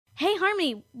Hey,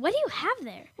 Harmony, what do you have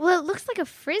there? Well, it looks like a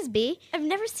Frisbee. I've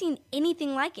never seen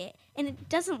anything like it, and it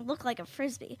doesn't look like a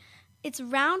Frisbee. It's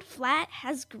round, flat,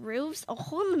 has grooves, a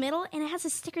hole in the middle, and it has a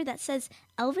sticker that says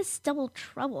Elvis Double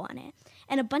Trouble on it,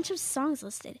 and a bunch of songs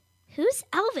listed. Who's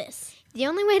Elvis? The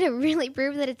only way to really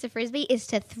prove that it's a Frisbee is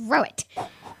to throw it.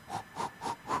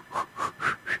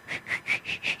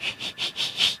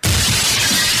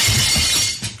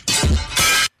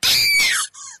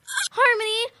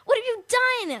 Harmony, what have you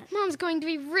done? Mom's going to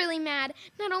be really mad.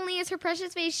 Not only is her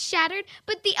precious vase shattered,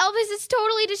 but the Elvis is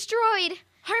totally destroyed.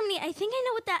 Harmony, I think I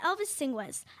know what that Elvis thing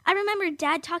was. I remember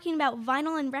Dad talking about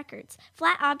vinyl and records,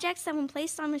 flat objects that when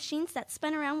placed on machines that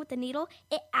spun around with the needle,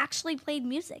 it actually played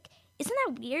music. Isn't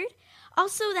that weird?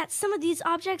 Also, that some of these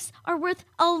objects are worth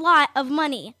a lot of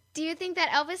money. Do you think that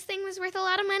Elvis thing was worth a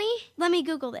lot of money? Let me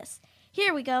Google this.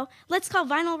 Here we go. Let's call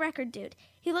Vinyl Record Dude.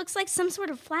 He looks like some sort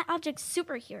of flat object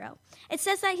superhero. It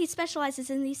says that he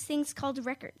specializes in these things called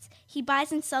records. He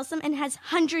buys and sells them and has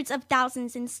hundreds of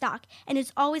thousands in stock and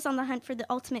is always on the hunt for the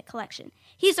ultimate collection.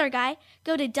 He's our guy.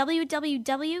 Go to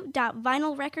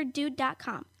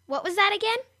www.vinylrecorddude.com. What was that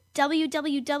again?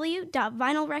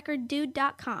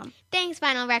 www.vinylrecorddude.com. Thanks,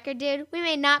 Vinyl Record Dude. We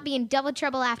may not be in double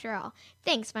trouble after all.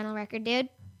 Thanks, Vinyl Record Dude.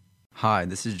 Hi,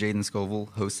 this is Jaden Scoville,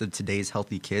 host of Today's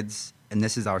Healthy Kids, and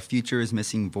this is our Future is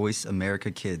Missing Voice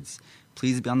America Kids.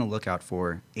 Please be on the lookout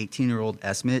for 18-year-old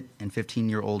Esmet and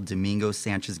 15-year-old Domingo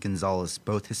Sanchez Gonzalez,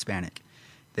 both Hispanic.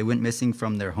 They went missing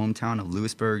from their hometown of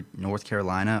Lewisburg, North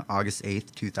Carolina, August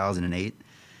 8th, 2008.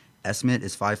 Esmet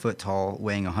is 5 foot tall,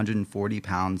 weighing 140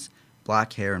 pounds,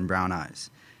 black hair and brown eyes.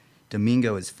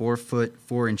 Domingo is 4 foot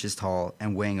 4 inches tall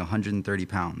and weighing 130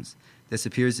 pounds. This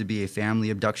appears to be a family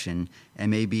abduction and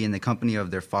may be in the company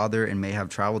of their father and may have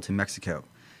traveled to Mexico.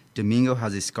 Domingo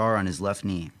has a scar on his left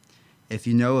knee. If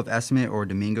you know of Esmet or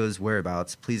Domingo's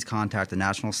whereabouts, please contact the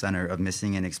National Center of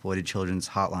Missing and Exploited Children's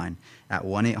hotline at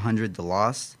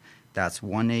 1-800-THE-LOST. That's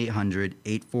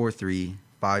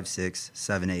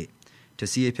 1-800-843-5678. To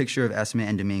see a picture of Esmet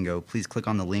and Domingo, please click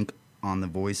on the link on the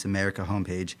Voice America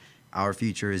homepage, Our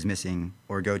Future is Missing,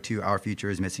 or go to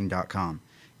ourfutureismissing.com.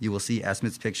 You will see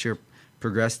Esmet's picture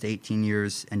progressed to 18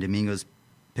 years and Domingo's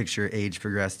picture age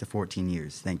progressed to 14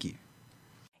 years. Thank you.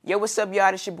 Yo, what's up,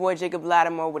 y'all? It's your boy Jacob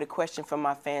Lattimore with a question from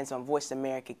my fans on Voice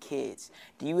America Kids.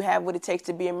 Do you have what it takes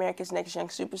to be America's next young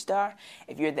superstar?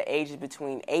 If you're the ages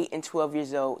between 8 and 12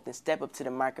 years old, then step up to the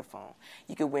microphone.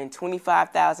 You could win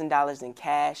 $25,000 in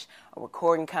cash, a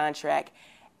recording contract,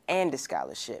 and a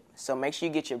scholarship. So make sure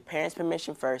you get your parents'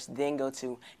 permission first, then go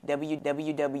to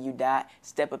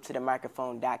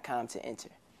www.stepuptothemicrophone.com to enter.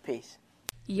 Peace.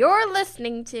 You're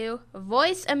listening to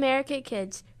Voice America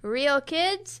Kids, real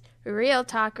kids, real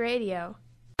talk radio.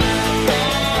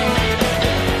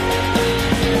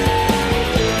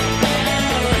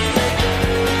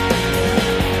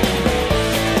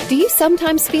 Do you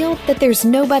sometimes feel that there's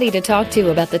nobody to talk to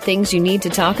about the things you need to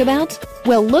talk about?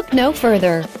 Well, look no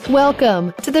further.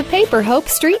 Welcome to the Paper Hope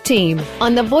Street Team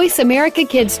on the Voice America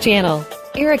Kids channel.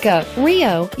 Erica,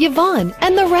 Rio, Yvonne,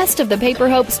 and the rest of the Paper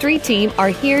Hope Street Team are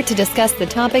here to discuss the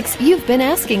topics you've been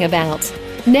asking about.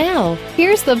 Now,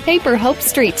 here's the Paper Hope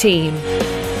Street Team.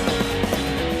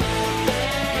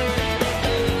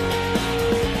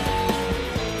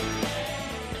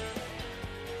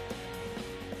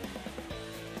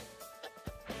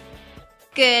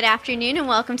 Good afternoon and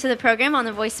welcome to the program on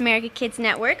the Voice America Kids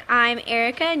Network. I'm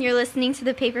Erica and you're listening to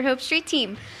the Paper Hope Street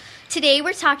Team. Today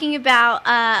we're talking about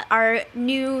our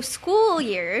new school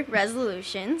year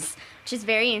resolutions, which is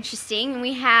very interesting. And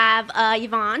we have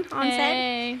Yvonne on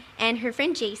set and her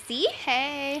friend JC.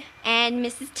 Hey. And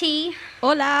Mrs. T.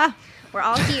 Hola. We're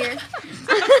all here.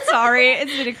 Sorry,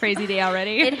 it's been a crazy day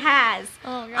already. It has.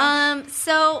 Oh, gosh.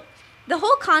 So the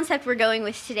whole concept we're going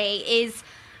with today is,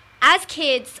 as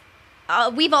kids,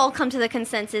 we've all come to the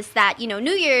consensus that,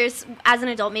 New Year's, as an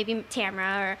adult, maybe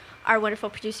Tamara or our wonderful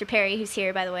producer Perry, who's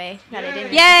here, by the way.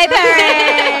 Yay,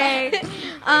 Perry!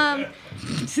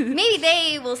 Maybe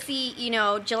they will see,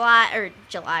 January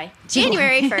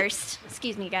 1st.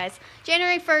 Excuse me, guys.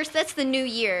 January 1st, that's the new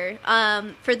year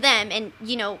for them. And,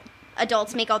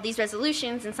 adults make all these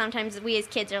resolutions, and sometimes we as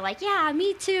kids are like, yeah,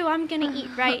 me too. I'm going to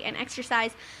eat right and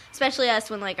exercise, especially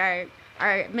us when,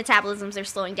 our metabolisms are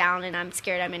slowing down and I'm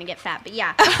scared I'm going to get fat. But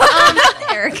yeah.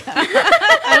 Erica.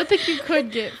 I don't think you could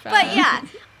get fat. But yeah,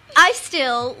 I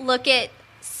still look at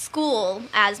school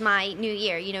as my new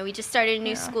year. We just started a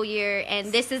new school year,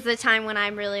 and this is the time when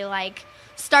I'm really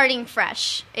starting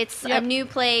fresh. It's a new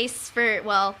place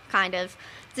kind of.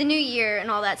 It's a new year and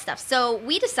all that stuff. So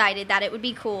we decided that it would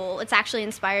be cool. It's actually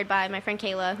inspired by my friend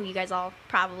Kayla, who you guys all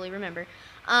probably remember.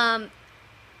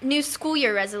 new school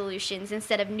year resolutions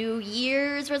instead of New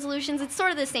Year's resolutions. It's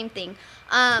sort of the same thing.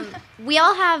 We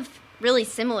all have really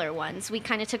similar ones. We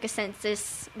kind of took a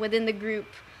census within the group.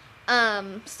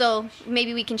 So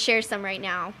maybe we can share some right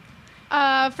now.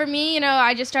 For me,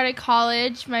 I just started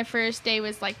college. My first day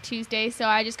was like Tuesday, so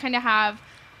I just kind of have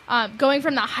going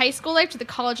from the high school life to the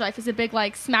college life is a big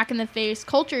like smack in the face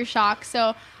culture shock.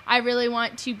 So I really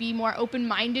want to be more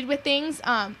open-minded with things.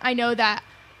 I know that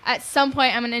at some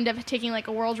point I'm going to end up taking like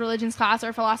a world religions class or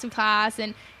a philosophy class,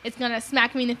 and it's going to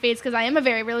smack me in the face because I am a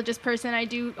very religious person. I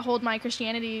do hold my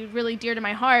Christianity really dear to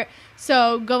my heart.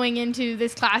 So going into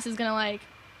this class is going to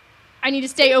I need to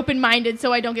stay open-minded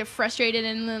so I don't get frustrated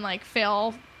and then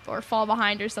fail or fall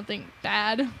behind or something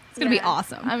bad. It's going to be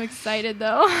awesome. I'm excited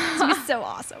though. It's going to be so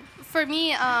awesome. For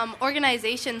me,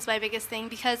 organization's my biggest thing,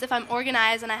 because if I'm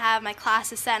organized and I have my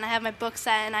classes set and I have my books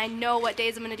set and I know what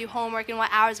days I'm going to do homework and what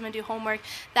hours I'm going to do homework,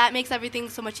 that makes everything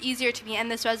so much easier to me.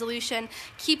 And this resolution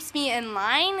keeps me in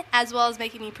line as well as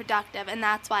making me productive, and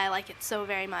that's why I like it so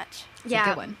very much. It's a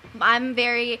good one. I'm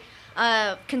very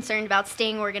concerned about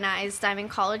staying organized. I'm in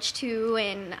college too,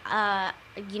 and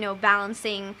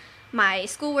balancing my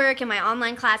schoolwork and my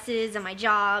online classes and my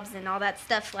jobs and all that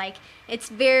stuff, it's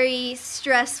very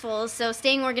stressful. So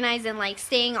staying organized and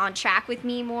staying on track with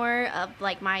me more of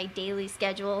my daily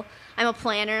schedule. I'm a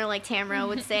planner, like Tamara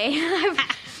would say.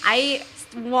 I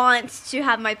want to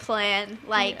have my plan.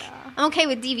 I'm okay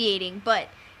with deviating, but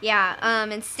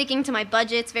and sticking to my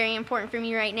budget's very important for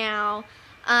me right now.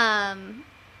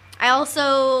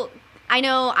 I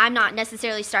know I'm not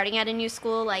necessarily starting at a new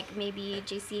school like maybe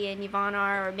JC and Yvonne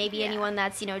are, or maybe anyone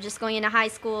that's, just going into high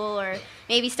school or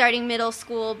maybe starting middle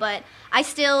school, but I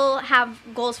still have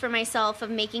goals for myself of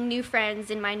making new friends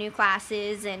in my new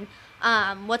classes, and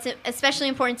what's especially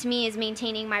important to me is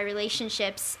maintaining my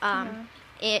relationships at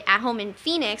home in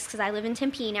Phoenix, because I live in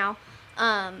Tempe now,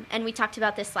 and we talked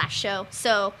about this last show.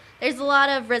 So there's a lot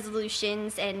of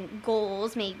resolutions and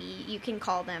goals, maybe you can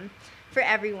call them, for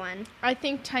everyone. I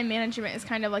think time management is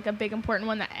kind of a big important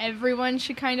one that everyone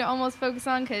should kind of almost focus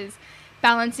on, because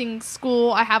balancing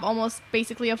school, I have almost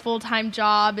basically a full-time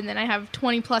job, and then I have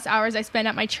 20 plus hours I spend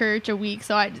at my church a week,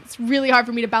 so it's really hard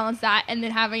for me to balance that, and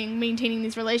then maintaining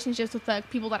these relationships with the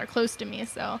people that are close to me.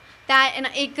 So that, and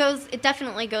it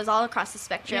definitely goes all across the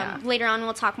spectrum. Yeah. Later on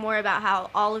we'll talk more about how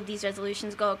all of these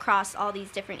resolutions go across all these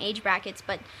different age brackets,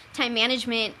 but time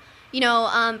management,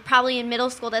 probably in middle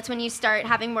school, that's when you start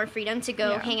having more freedom to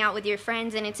go hang out with your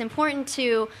friends. And it's important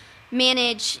to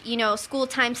manage, school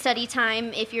time, study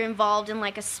time, if you're involved in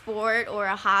a sport or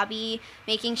a hobby,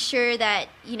 making sure that,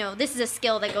 this is a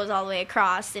skill that goes all the way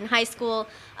across. In high school,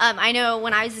 I know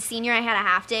when I was a senior, I had a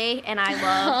half day, and I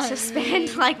loved to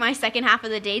spend my second half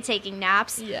of the day taking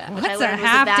naps. Yeah. What's a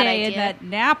half day in that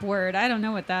nap word? I don't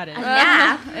know what that is. A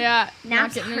nap? Yeah.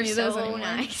 Naps are so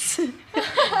nice.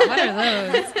 What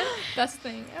are those? Best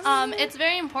thing. It's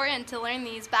very important to learn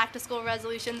these back-to-school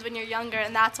resolutions when you're younger,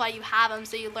 and that's why you have them,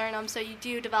 so you learn them, so you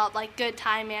do develop good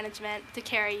time management to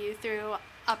carry you through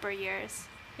upper years.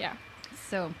 Yeah.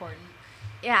 So important.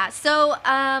 Yeah, so,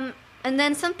 and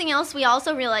then something else we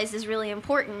also realize is really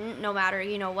important, no matter,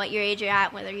 what your age you're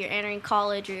at, whether you're entering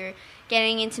college or you're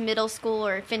getting into middle school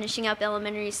or finishing up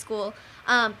elementary school,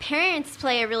 parents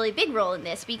play a really big role in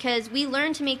this, because we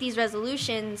learn to make these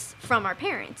resolutions from our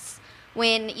parents.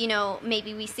 When,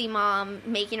 maybe we see mom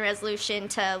making a resolution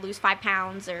to lose 5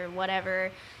 pounds or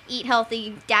whatever, eat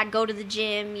healthy, dad go to the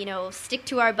gym, stick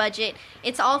to our budget.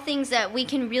 It's all things that we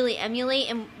can really emulate,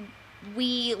 and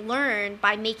we learn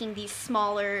by making these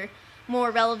smaller,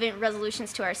 more relevant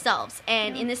resolutions to ourselves.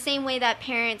 And in the same way that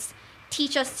parents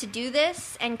teach us to do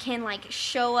this and can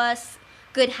show us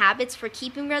good habits for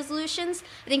keeping resolutions,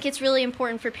 I think it's really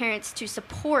important for parents to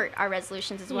support our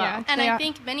resolutions as well. Yeah, and I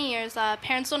think many years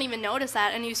parents don't even notice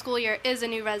that a new school year is a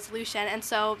new resolution, and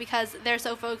so because they're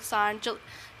so focused on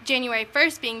January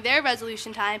 1st being their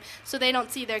resolution time, so they don't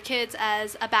see their kids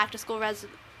as a back-to-school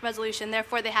resolution.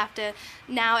 Therefore, they have to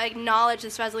now acknowledge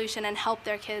this resolution and help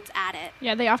their kids at it.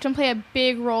 Yeah, they often play a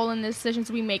big role in the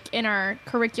decisions we make in our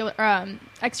curricular,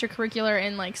 extracurricular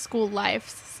and school life.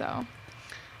 So.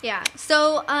 Yeah,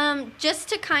 so just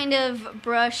to kind of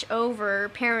brush over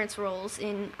parents' roles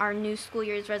in our new school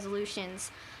year's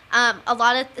resolutions,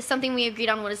 something we agreed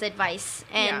on was advice,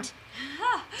 and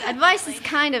advice is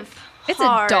kind of hard. It's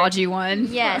a dodgy one.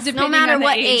 Yes, no matter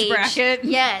what age bracket.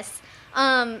 Yes,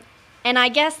 and I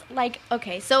guess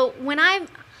okay, so when I'm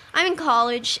in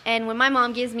college, and when my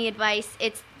mom gives me advice,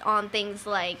 it's on things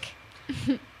like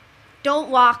don't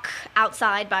walk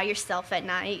outside by yourself at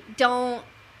night, don't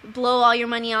blow all your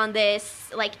money on this,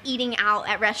 like eating out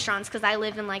at restaurants, because I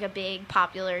live in like a big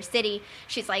popular city.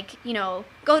 She's like, you know,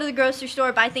 go to the grocery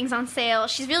store, buy things on sale.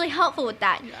 She's really helpful with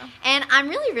that. Yeah. And I'm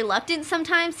really reluctant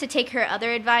sometimes to take her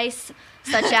other advice,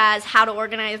 such as how to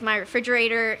organize my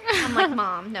refrigerator. I'm like,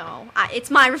 Mom, no, it's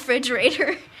my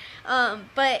refrigerator.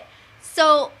 But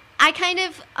so I kind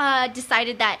of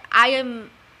decided that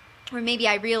or maybe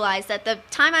I realized that the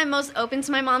time I'm most open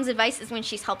to my mom's advice is when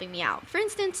she's helping me out. For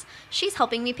instance, she's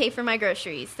helping me pay for my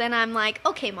groceries. Then I'm like,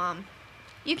 okay, Mom,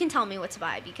 you can tell me what to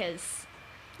buy because,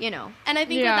 you know. And I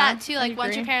think with that, too, like,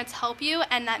 once your parents help you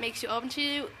and that makes you open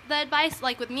to the advice,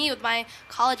 like with me, with my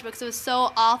college books, it was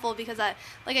so awful because I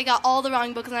got all the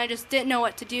wrong books and I just didn't know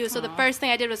what to do. So the first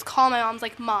thing I did was call my mom. I was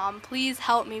like, Mom, please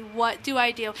help me. What do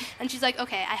I do? And she's like,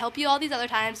 okay, I help you all these other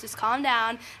times. Just calm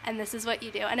down, and this is what you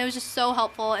do. And it was just so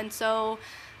helpful and so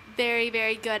very,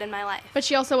 very good in my life. But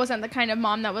she also wasn't the kind of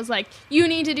mom that was like, you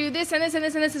need to do this and this and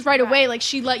this and this is right away. Like,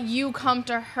 she let you come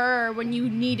to her when you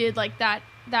needed, like, that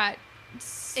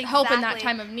help in that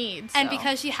time of need. So. And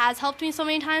because she has helped me so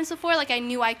many times before, like, I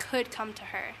knew I could come to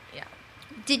her. Yeah.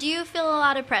 Did you feel a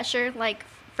lot of pressure, like,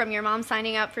 from your mom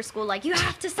signing up for school? Like, you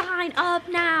have to sign up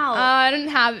now. I didn't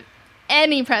have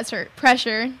any pressure.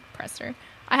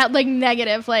 I had, like,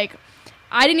 negative, like,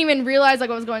 I didn't even realize, like,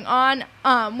 what was going on.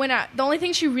 The only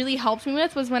thing she really helped me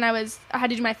with was when I had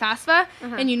to do my FAFSA,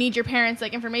 and you need your parents'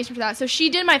 like information for that. So she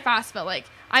did my FAFSA. Like,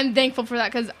 I'm thankful for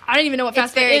that because I don't even know what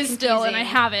FAFSA is still, and I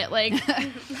have it. Like,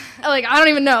 like I don't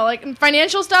even know. Like,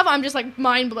 financial stuff, I'm just like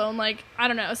mind blown. Like, I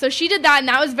don't know. So she did that, and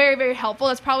that was very, very helpful.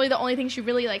 That's probably the only thing she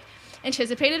really like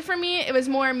anticipated for me. It was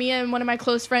more me and one of my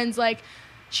close friends, like.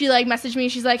 She, like, messaged me.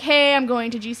 She's like, hey, I'm going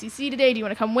to GCC today. Do you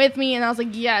want to come with me? And I was like,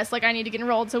 yes. Like, I need to get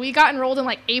enrolled. So we got enrolled in,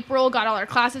 like, April, got all our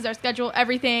classes, our schedule,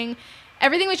 everything.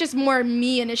 Everything was just more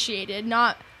me initiated,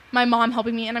 not my mom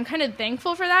helping me. And I'm kind of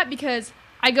thankful for that because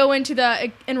I go into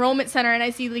the enrollment center and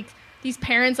I see, like, these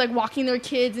parents, like, walking their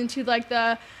kids into, like,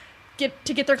 to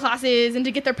get their classes and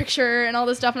to get their picture and all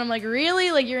this stuff. And I'm like,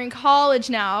 really? Like, you're in college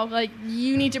now. Like,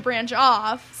 you need to branch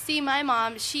off. See, my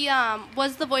mom, she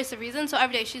was the voice of reason. So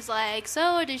every day she's like,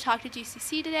 so did you talk to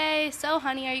GCC today? So,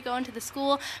 honey, are you going to the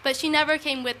school? But she never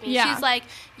came with me. Yeah. She's like,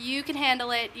 you can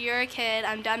handle it. You're a kid.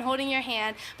 I'm done holding your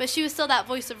hand. But she was still that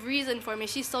voice of reason for me.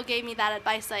 She still gave me that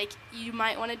advice, like, you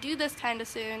might want to do this kind of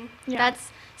soon. Yeah.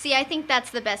 See, I think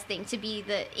that's the best thing, to be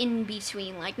the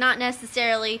in-between. Like, not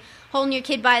necessarily holding your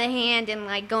kid by the hand and,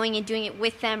 like, going and doing it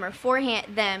with them or for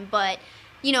them, but,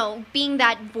 you know, being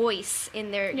that voice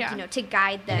in their, you know, to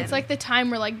guide them. It's like the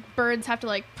time where, like, birds have to,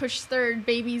 like, push their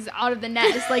babies out of the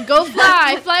nest. Like, go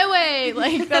fly away.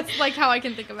 Like, that's, like, how I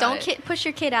can think about it. Don't push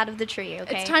your kid out of the tree,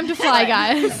 okay? It's time to fly,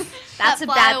 guys. That's a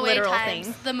bad literal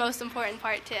thing. The most important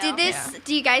part, too.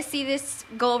 Do you guys see this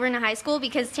go over into high school?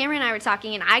 Because Tamara and I were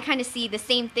talking, and I kind of see the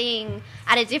same thing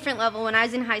at a different level when I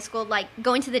was in high school, like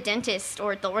going to the dentist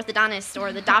or the orthodontist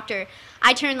or the doctor.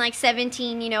 I turned like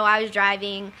 17, you know, I was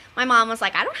driving. My mom was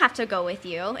like, I don't have to go with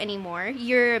you anymore.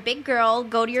 You're a big girl.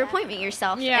 Go to your appointment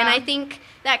yourself. Yeah. And I think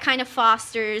that kind of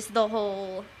fosters the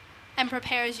whole... And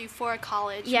prepares you for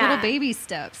college. Yeah. Little baby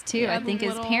steps, too. Yeah, I think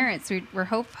as parents, we're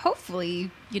hopefully,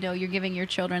 you know, you're giving your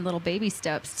children little baby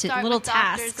steps to start little with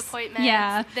tasks. Doctor's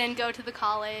appointments, then go to the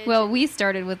college. Well, we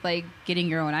started with, like, getting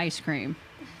your own ice cream.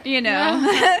 You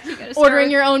know, you ordering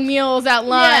your own meals at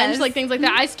lunch, like things like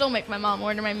that. I still make my mom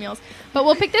order my meals. But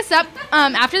we'll pick this up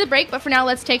after the break. But for now,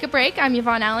 let's take a break. I'm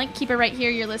Yvonne Allen. Keep it right here.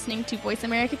 You're listening to Voice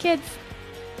America Kids.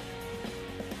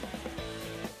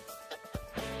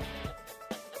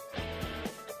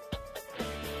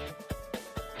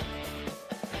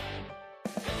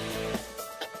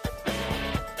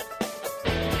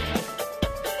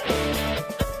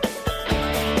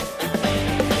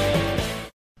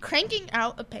 Cranking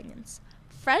out opinions.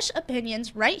 Fresh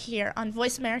opinions right here on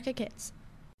Voice America Kids.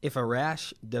 If a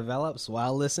rash develops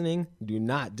while listening, do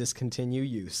not discontinue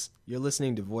use. You're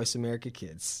listening to Voice America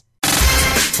Kids.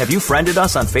 Have you friended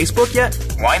us on Facebook yet?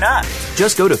 Why not?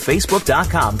 Just go to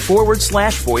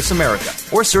facebook.com/Voice America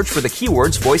or search for the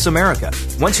keywords Voice America.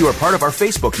 Once you are part of our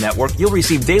Facebook network, you'll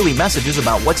receive daily messages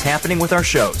about what's happening with our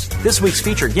shows, this week's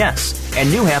featured guests, and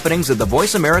new happenings of the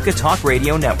Voice America Talk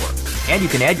Radio Network. And you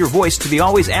can add your voice to the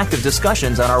always active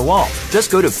discussions on our wall.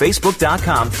 Just go to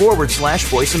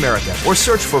facebook.com/Voice America or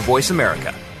search for Voice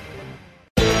America.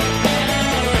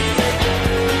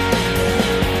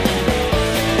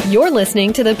 You're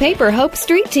listening to the Paper Hope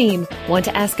Street Team. Want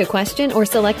to ask a question or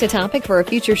select a topic for a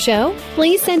future show?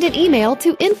 Please send an email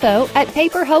to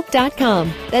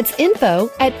info@paperhope.com. That's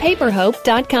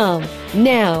info@paperhope.com.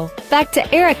 Now, back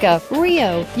to Erica,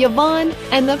 Rio, Yvonne,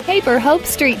 and the Paper Hope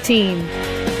Street Team.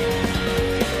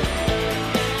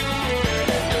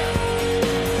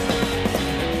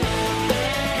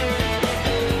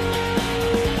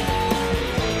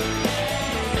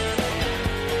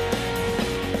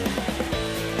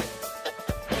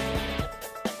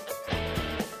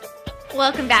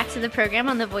 Welcome back to the program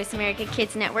on the Voice America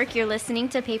Kids Network. You're listening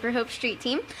to Paper Hope Street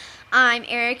Team. I'm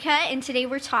Erica, and today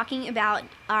we're talking about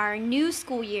our new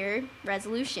school year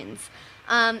resolutions.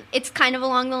 It's kind of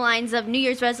along the lines of New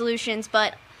Year's resolutions,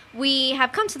 but we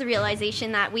have come to the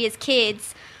realization that we as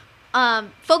kids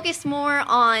focus more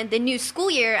on the new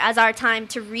school year as our time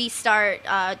to restart,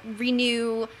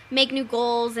 renew, make new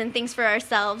goals and things for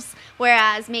ourselves,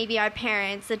 whereas maybe our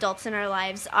parents, adults in our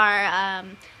lives, are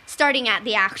starting at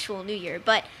the actual new year.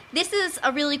 But this is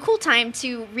a really cool time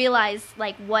to realize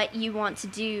like what you want to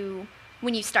do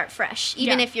when you start fresh,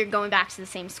 even if you're going back to the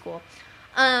same school.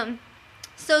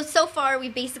 So far we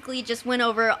basically just went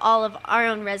over all of our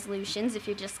own resolutions if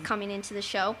you're just coming into the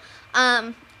show.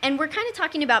 And we're kind of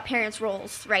talking about parents'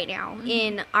 roles right now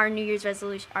in our New Year's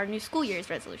resolution, our new school year's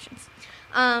resolutions.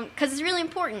 Because it's really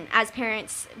important as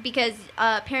parents, because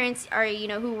parents are,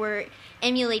 who we're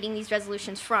emulating these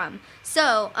resolutions from.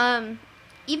 So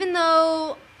even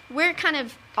though we're kind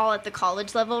of all at the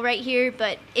college level right here,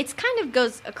 but it's kind of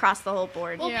goes across the whole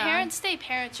board. Well, parents stay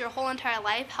parents your whole entire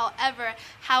life. However,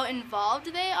 how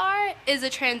involved they are is a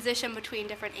transition between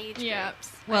different age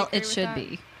groups. Well, it should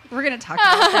be. We're going to talk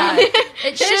about that.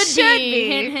 It should be.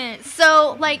 Hint, hint.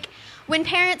 So, like, when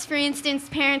parents, for instance,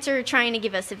 parents are trying to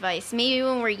give us advice. Maybe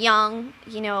when we're young,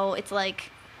 it's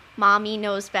like, mommy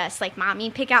knows best. Like, mommy,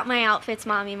 pick out my outfits,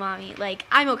 mommy. Like,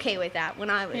 I'm okay with that when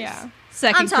I was...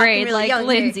 Second grade, really like young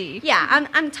Lindsay. Here. Yeah,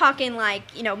 I'm talking like,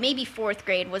 maybe 4th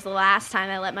grade was the last time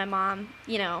I let my mom,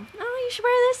 oh, you should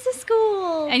wear this to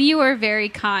school. And you were very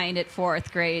kind at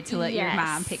 4th grade to let your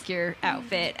mom pick your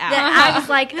outfit out. I was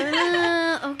like,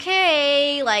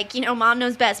 okay, like, mom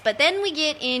knows best. But then we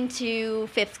get into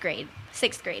 5th grade,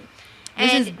 6th grade.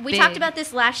 And we talked about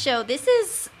this last show. This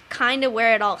is kind of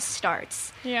where it all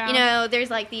starts. Yeah. There's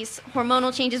like these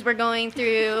hormonal changes we're going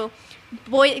through.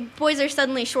 Boys are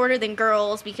suddenly shorter than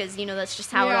girls because, that's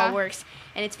just how it all works.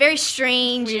 And it's very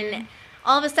strange. And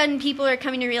all of a sudden people are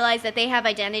coming to realize that they have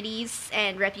identities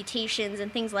and reputations and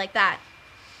things like that.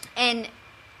 And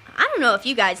I don't know if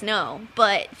you guys know,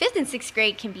 but 5th and 6th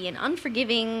grade can be an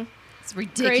unforgiving... It's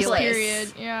ridiculous.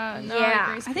 Grace period.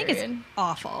 Yeah. Grace I think it's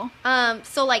awful.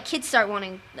 So, like, kids start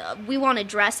wanting... we want to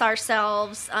dress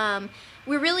ourselves.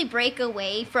 We really break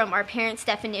away from our parents'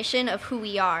 definition of who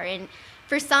we are. And...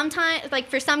 for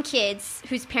some kids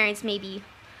whose parents maybe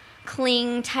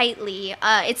cling tightly,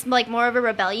 it's like more of a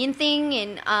rebellion thing,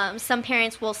 and some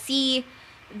parents will see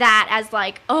that as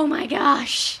like, oh my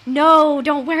gosh, no,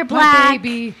 don't wear black. My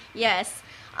baby. Yes.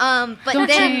 But don't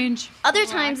then change. Other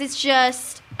times it's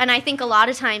just, and I think a lot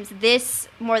of times this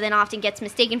more than often gets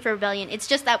mistaken for rebellion. It's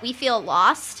just that we feel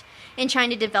lost in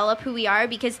trying to develop who we are,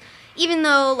 because even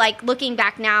though, like, looking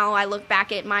back now, I look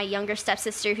back at my younger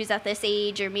stepsister who's at this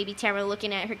age, or maybe Tamara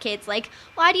looking at her kids, like,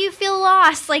 why do you feel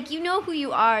lost? Like, you know who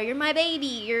you are. You're my baby.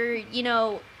 You're,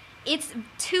 it's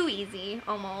too easy,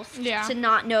 almost, to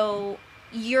not know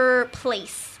your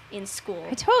place in school.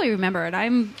 I totally remember it.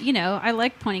 I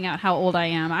like pointing out how old I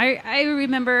am. I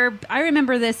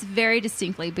remember this very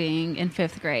distinctly being in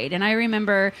 5th grade, and I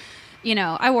remember...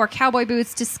 I wore cowboy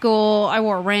boots to school. I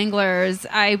wore Wranglers.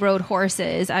 I rode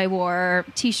horses. I wore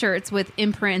T-shirts with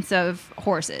imprints of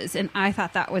horses. And I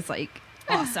thought that was, like,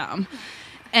 awesome.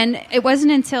 And it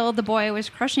wasn't until the boy I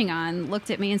was crushing on looked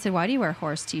at me and said, why do you wear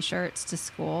horse T-shirts to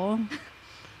school?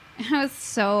 And I was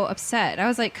so upset. I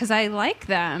was like, because I like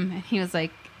them. And he was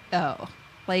like, oh.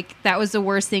 Like, that was the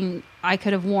worst thing I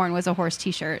could have worn was a horse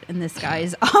T-shirt in this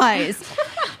guy's eyes.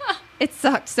 It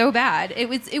sucked so bad. It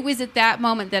was at that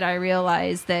moment that I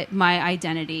realized that my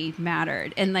identity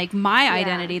mattered. And, like, my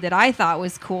identity that I thought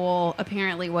was cool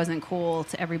apparently wasn't cool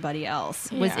to everybody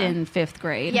else, was in 5th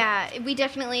grade. Yeah, we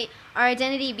definitely, our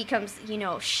identity becomes,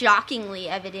 shockingly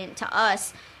evident to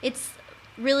us. It's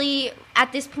really,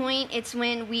 at this point, it's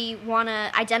when we want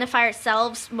to identify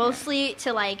ourselves mostly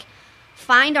to, like,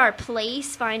 find our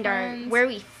place, find where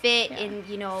we fit in,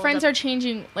 friends are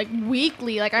changing like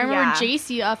weekly. Like I remember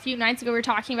JC a few nights ago we were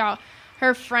talking about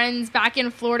her friends back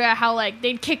in Florida, how like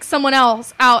they'd kick someone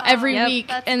else out every week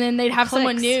and then they'd have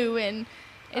someone new, and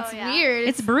it's weird.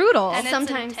 It's brutal. And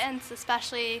sometimes it's intense,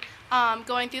 especially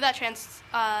going through that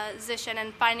transition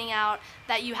and finding out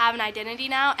that you have an identity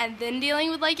now, and then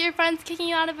dealing with like your friends kicking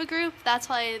you out of a group. That's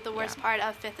probably the worst part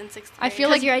of 5th and 6th grade. I feel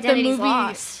like your identity's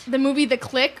lost. The movie The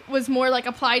Click was more like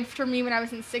applied for me when I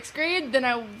was in 6th grade than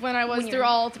when I was through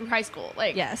high school.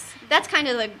 Like that's kind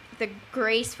of the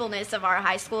gracefulness of our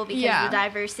high school, because the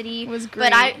diversity was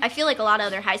great. But I feel like a lot of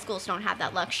other high schools don't have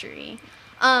that luxury.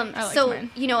 So mine.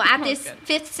 at this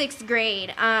 5th, 6th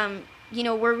grade,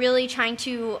 we're really trying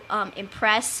to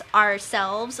impress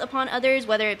ourselves upon others,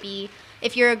 whether it be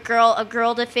if you're a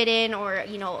girl to fit in, or,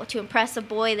 to impress a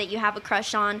boy that you have a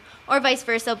crush on, or vice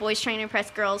versa, boys trying to impress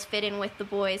girls, fit in with the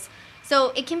boys. So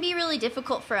it can be really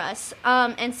difficult for us.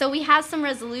 And so we have some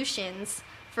resolutions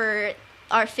for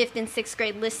our 5th and 6th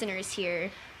grade listeners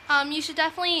here. You should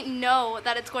definitely know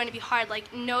that it's going to be hard.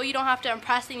 Like, no, you don't have to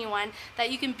impress anyone, that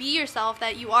you can be yourself,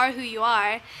 that you are who you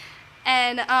are,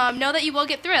 and know that you will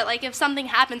get through it. Like, if something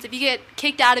happens, if you get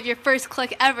kicked out of your first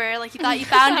clique ever, like you thought you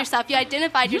found yourself, you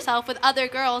identified yourself with other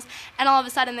girls, and all of a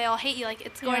sudden they all hate you, like,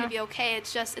 it's going to be okay.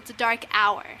 It's a dark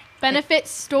hour. Benefit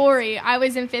story. I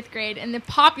was in 5th grade, and the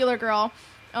popular girl,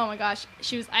 oh my gosh,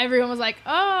 everyone was like,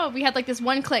 oh, we had like this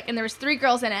one clique, and there was 3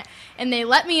 girls in it, and they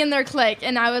let me in their clique,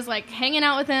 and I was like hanging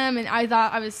out with them, and I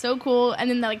thought I was so cool. And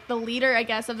then the leader, I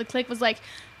guess, of the clique was like,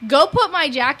 go put my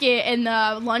jacket in the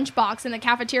lunchbox in the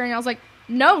cafeteria. And I was like,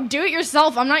 no, do it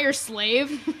yourself. I'm not your slave.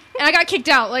 And I got kicked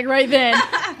out like right then.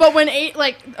 But when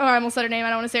I almost said her name. I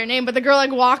don't want to say her name, but the girl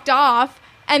like walked off,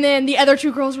 and then the other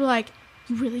 2 girls were like,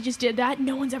 you really just did that?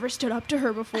 No one's ever stood up to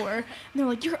her before. And they're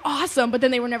like, you're awesome. But then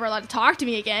they were never allowed to talk to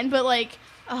me again. But like,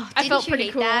 I felt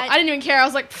pretty cool. That? I didn't even care. I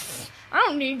was like, I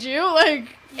don't need you. Like,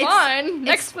 fine.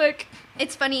 Next click.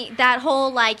 It's funny, that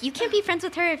whole, like, you can't be friends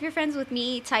with her if you're friends with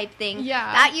me type thing.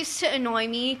 Yeah. That used to annoy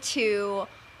me to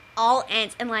all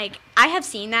ends. And, like, I have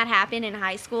seen that happen in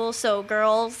high school, so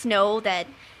girls know that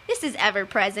this is ever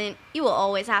present. You will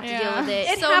always have to deal with it.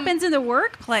 It happens in the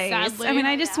workplace. Sadly. I mean,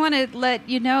 I just want to let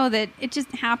you know that it just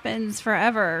happens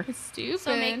forever. It's stupid.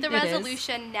 So make the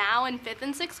resolution now in 5th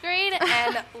and 6th grade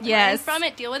and learn Yes. from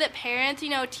it. Deal with it. Parents,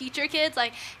 teach your kids,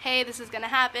 like, hey, this is going to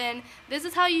happen. This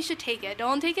is how you should take it.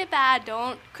 Don't take it bad.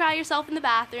 Don't cry yourself in the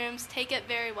bathrooms. Take it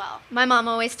very well. My mom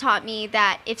always taught me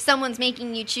that if someone's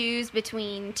making you choose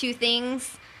between 2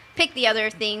 things, pick the other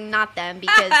thing, not them,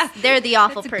 because they're the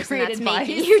awful person that's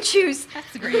making you choose.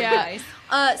 That's great advice.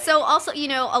 So also,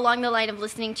 along the line of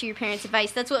listening to your parents'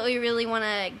 advice, that's what we really want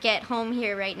to get home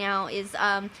here right now is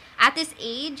at this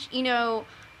age,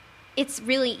 it's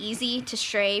really easy to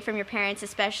stray from your parents,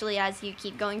 especially as you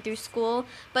keep going through school.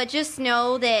 But just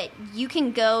know that you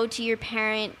can go to your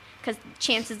parent, because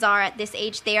chances are at this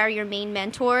age they are your main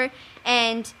mentor.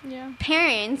 And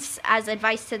parents, as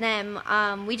advice to them,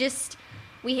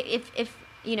 if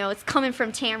it's coming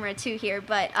from Tamara too here,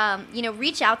 but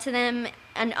reach out to them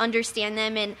and understand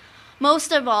them, and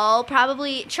most of all,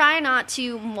 probably try not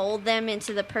to mold them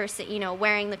into the person,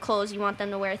 wearing the clothes you want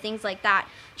them to wear, things like that.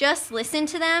 Just listen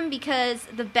to them, because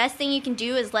the best thing you can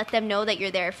do is let them know that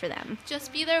you're there for them.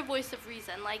 Just be their voice of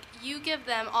reason. Like, you give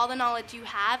them all the knowledge you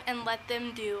have and let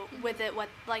them do with it what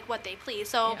they please.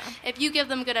 So if you give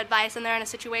them good advice and they're in a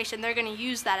situation, they're going to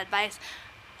use that advice,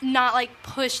 not like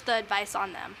push the advice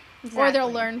on them. Exactly. Or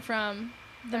they'll learn from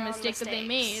the mistakes that they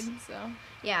made.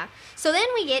 Yeah. So then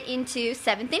we get into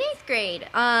 7th and 8th grade.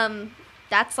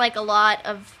 That's like a lot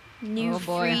of new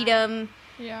freedom.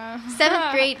 Yeah.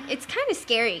 7th grade, it's kind of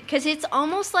scary because it's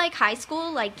almost like high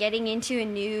school, like getting into a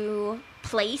new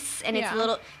place, and it's a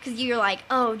little, because you're like,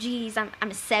 oh geez, I'm a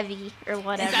Sevy or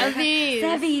whatever.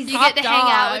 Sevies. You get to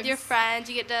hang out with your friends.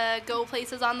 You get to go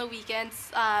places on the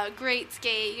weekends. Great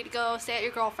skate. You get to go stay at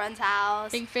your girlfriend's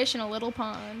house. Big fish in a little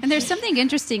pond. And there's something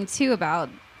interesting too about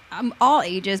all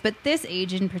ages, but this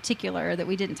age in particular that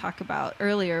we didn't talk about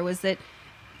earlier was that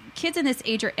kids in this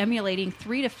age are emulating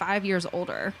 3 to 5 years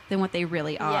older than what they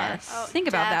really are. Yes. Think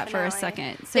about that for a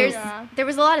second. So there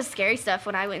was a lot of scary stuff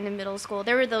when I went into middle school.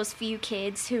 There were those few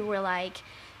kids who were like,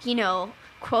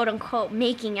 quote unquote,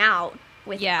 making out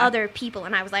with other people,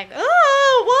 and I was like,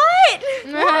 oh, what?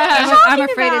 I'm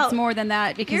afraid it's more than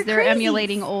that, because You're they're crazy.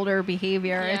 emulating older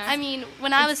behavior. Yeah. I mean,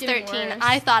 when I was 13,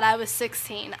 I thought I was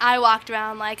 16. I walked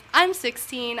around like, I'm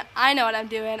 16, I know what I'm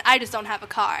doing, I just don't have a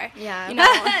car. Yeah.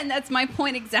 And that's my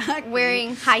point exactly.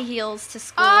 Wearing high heels to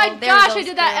school. Oh, gosh, I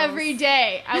did that every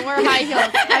day. I wore high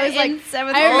heels. I was like,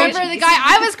 I remember the guy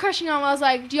I was crushing on was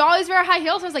like, do you always wear high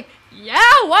heels? I was like, yeah,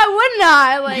 why wouldn't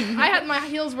I? Like, my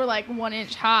heels were like 1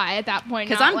 inch high at that point.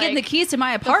 Because I'm getting the keys to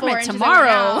my apartment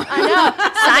tomorrow. I know.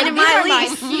 Signing my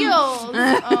lease. Oh,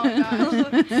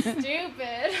 gosh.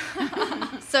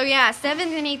 Stupid. So, yeah,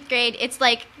 7th and 8th grade, it's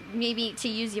like, maybe to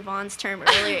use Yvonne's term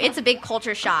earlier, it's a big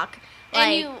culture shock.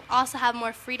 And you also have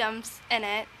more freedoms in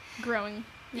it. Growing.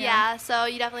 Yeah, so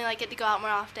you definitely get to go out more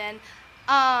often.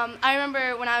 I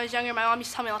remember when I was younger, my mom used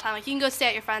to tell me all the time, like, you can go stay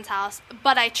at your friend's house,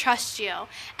 but I trust you.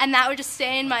 And that would just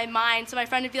stay in my mind. So my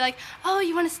friend would be like, oh,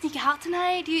 you want to sneak out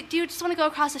tonight? Do you just want to go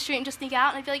across the street and just sneak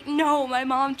out? And I'd be like, no, my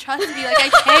mom trusts me. Like,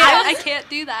 I can't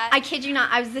do that. I kid you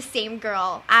not, I was the same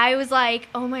girl. I was like,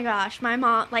 oh my gosh, my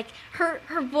mom, like, her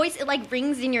voice, it like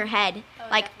rings in your head.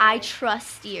 Like, I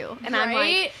trust you. And I'm like,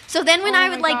 Right? so then when Oh I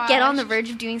would, my like, get on the gosh. verge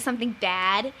of doing something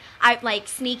bad, I like,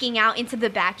 sneaking out into the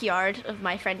backyard of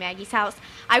my friend Maggie's house,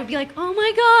 I would be like, oh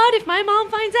my God, if my mom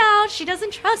finds out, she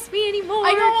doesn't trust me anymore.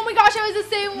 I know. Oh my gosh, I was the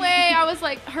same way. I was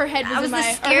like, her head That was, was in the my, or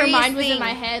her scariest mind was in thing.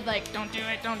 my head. Like, don't do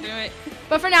it, don't do it.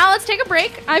 But for now, let's take a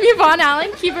break. I'm Yvonne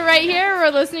Allen. Keep it right here. We're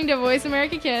listening to Voice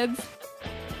America Kids.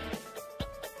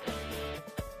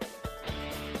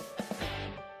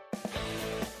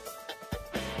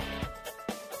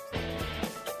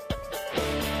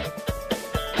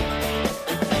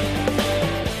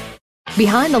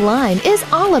 Behind the Line is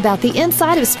all about the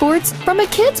inside of sports from a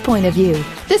kid's point of view.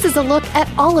 This is a look at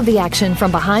all of the action from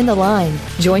behind the line.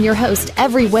 Join your host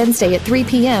every Wednesday at 3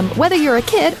 p.m., whether you're a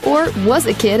kid or was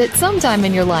a kid at some time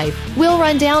in your life. We'll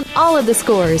run down all of the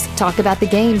scores, talk about the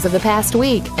games of the past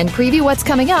week, and preview what's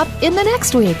coming up in the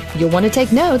next week. You'll want to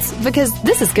take notes because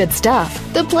this is good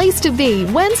stuff. The place to be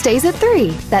Wednesdays at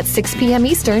 3. That's 6 p.m.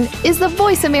 Eastern is the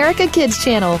Voice America Kids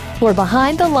channel for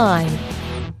Behind the Line.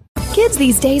 Kids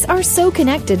these days are so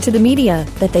connected to the media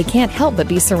that they can't help but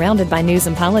be surrounded by news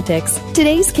and politics.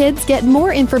 Today's kids get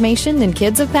more information than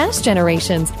kids of past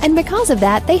generations, and because of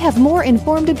that, they have more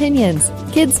informed opinions.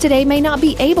 Kids today may not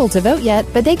be able to vote yet,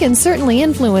 but they can certainly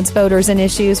influence voters and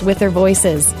issues with their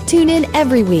voices. Tune in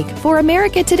every week for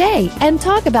America Today and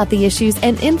talk about the issues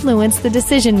and influence the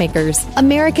decision makers.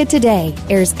 America Today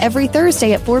airs every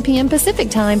Thursday at 4 p.m. Pacific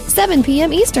Time, 7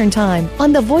 p.m. Eastern Time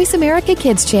on the Voice America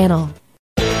Kids channel.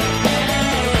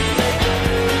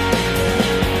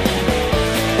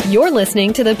 You're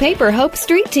listening to the Paper Hope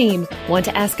Street Team. Want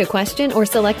to ask a question or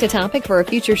select a topic for a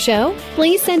future show?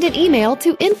 Please send an email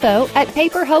to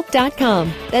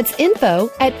info@paperhope.com. That's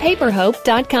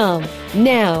info@paperhope.com.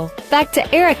 Now, back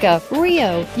to Erica,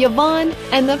 Rio, Yvonne,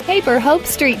 and the Paper Hope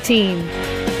Street Team.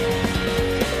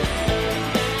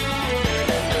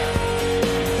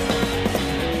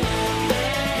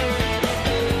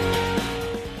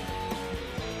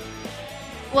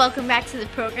 Welcome back to the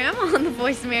program on the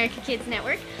Voice America Kids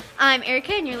Network. I'm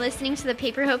Erica, and you're listening to the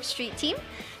Paper Hope Street Team.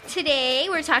 Today,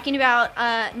 we're talking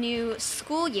about new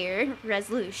school year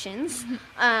resolutions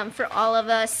for all of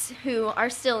us who are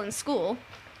still in school.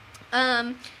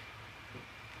 Okay,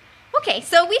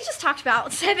 so we just talked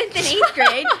about 7th and 8th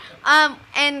grade,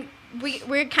 and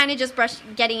we're kind of just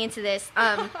getting into this,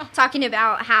 talking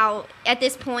about how at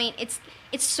this point it's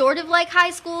sort of like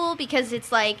high school because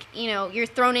it's like, you know, you're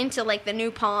thrown into like the new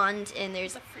pond and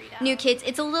there's new kids.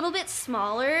 It's a little bit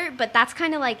smaller, but that's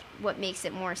kind of like what makes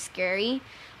it more scary.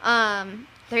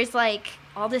 There's like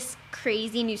all this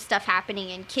crazy new stuff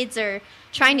happening and kids are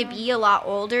trying to be a lot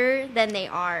older than they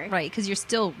are. Right, because you're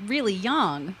still really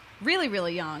young. Really,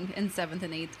 really young in 7th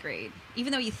and 8th grade,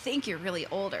 even though you think you're really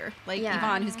older, like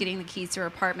Yvonne, who's getting the keys to her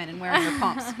apartment and wearing her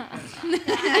pumps.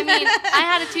 I mean, I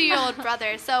had a 2-year-old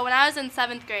brother, so when I was in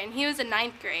 7th grade and he was in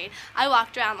 9th grade, I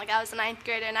walked around like I was a 9th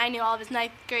grader, and I knew all of his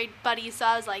 9th grade buddies, so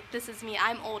I was like, this is me,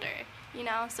 I'm older, you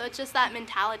know? So it's just that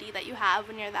mentality that you have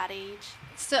when you're that age.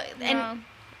 So, and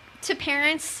to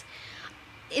parents,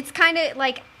 it's kind of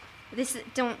like,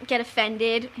 don't get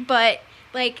offended, but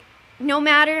like, no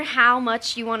matter how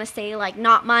much you want to say, like,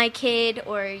 not my kid,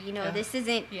 or, you know, this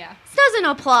doesn't, this doesn't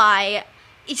apply,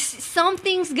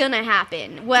 something's gonna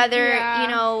happen. Whether, you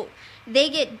know,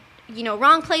 they get, you know,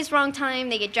 wrong place, wrong time,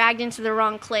 they get dragged into the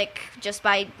wrong clique just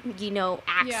by, you know,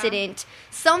 accident.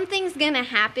 Something's gonna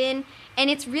happen. And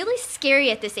it's really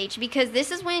scary at this age because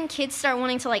this is when kids start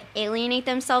wanting to, like, alienate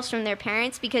themselves from their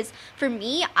parents. Because for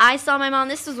me, I saw my mom.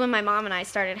 This was when my mom and I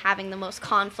started having the most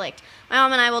conflict. My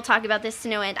mom and I will talk about this to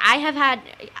no end. I have had,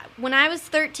 when I was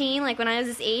 13, like when I was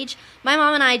this age, my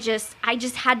mom and I just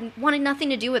wanted nothing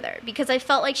to do with her because I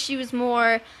felt like she was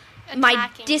more my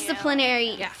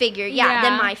disciplinary figure,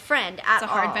 than my friend at all. It's a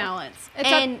hard balance.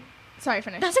 Sorry,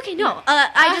 finish. That's okay. No,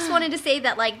 I just wanted to say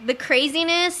that, like, the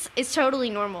craziness is totally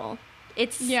normal.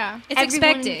 It's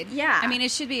expected. Yeah. I mean,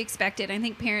 it should be expected. I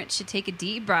think parents should take a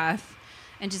deep breath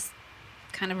and just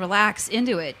kind of relax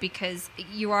into it because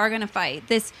you are going to fight.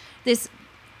 This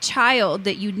child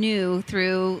that you knew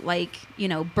through, like, you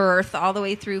know, birth all the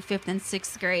way through 5th and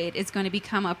 6th grade is going to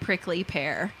become a prickly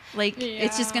pear. Like,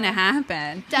 it's just going to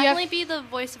happen. Definitely be the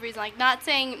voice of reason. Like, not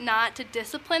saying not to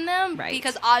discipline them,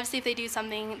 because obviously if they do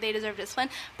something, they deserve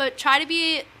discipline. But try to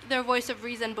be their voice of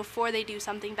reason before they do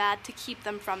something bad to keep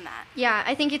them from that. Yeah,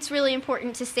 I think it's really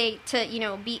important to say, to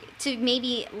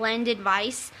maybe lend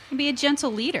advice. Be a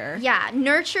gentle leader. Yeah,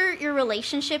 nurture your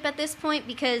relationship at this point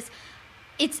because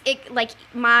like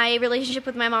my relationship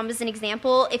with my mom is an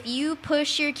example. If you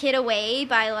push your kid away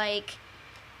by, like,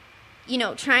 you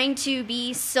know, trying to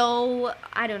be so,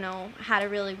 I don't know how to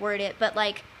really word it, but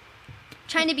like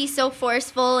trying to be so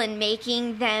forceful and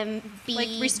making them be Like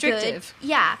restrictive. Good.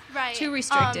 Yeah. Right. Too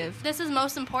restrictive. This is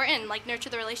most important, like nurture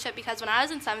the relationship, because when I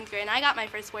was in 7th grade and I got my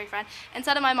first boyfriend,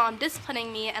 instead of my mom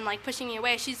disciplining me and like pushing me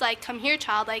away, she's like, come here,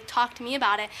 child, like talk to me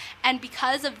about it. And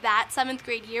because of that 7th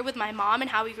grade year with my mom and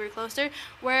how we grew closer,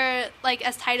 we're like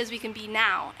as tight as we can be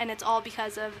now. And it's all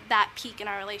because of that peak in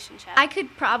our relationship. I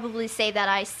could probably say that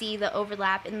I see the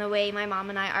overlap in the way my mom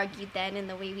and I argued then and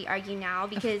the way we argue now,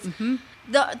 because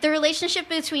the relationship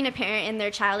between a parent and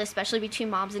their child, especially between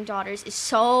moms and daughters, is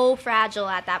so fragile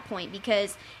at that point,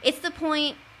 because it's the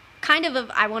point kind of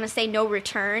I want to say no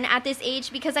return at this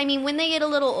age, because I mean when they get a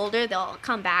little older they'll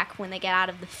come back when they get out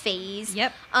of the phase.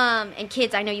 Yep. And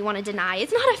kids, I know you want to deny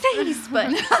it's not a phase, but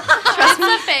trust me,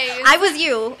 It's a phase. I was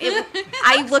you.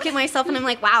 I look at myself and I'm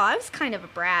like, wow, I was kind of a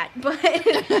brat, but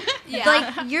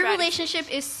like your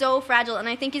relationship is so fragile, and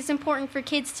I think it's important for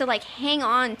kids to like hang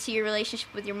on to your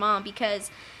relationship with your mom, because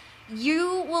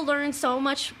you will learn so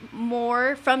much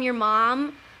more from your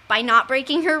mom by not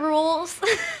breaking her rules.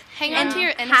 Hang on to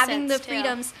your innocence, having the too.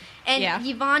 freedoms. And Yeah.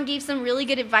 Yvonne gave some really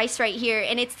good advice right here,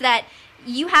 and it's that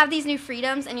you have these new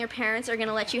freedoms and your parents are going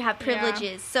to let you have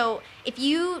privileges. So if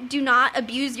you do not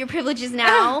abuse your privileges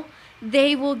now,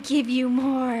 they will give you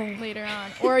more later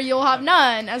on, or you'll have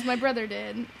none, as my brother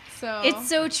did. So It's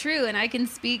so true, and I can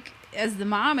speak as the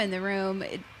mom in the room.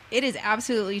 It is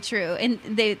absolutely true,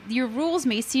 and your rules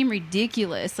may seem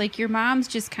ridiculous. Like your mom's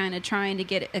just kind of trying to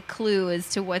get a clue as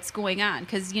to what's going on,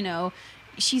 because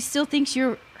she still thinks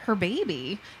you're her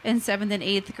baby in 7th and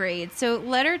 8th grade. So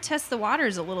let her test the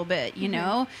waters a little bit. You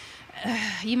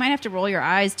might have to roll your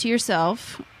eyes to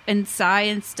yourself and sigh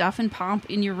and stuff and pomp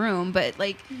in your room, but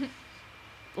like.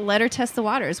 Let her test the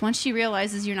waters. Once she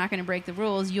realizes you're not going to break the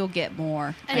rules, you'll get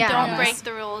more. And I don't promise. break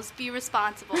the rules. Be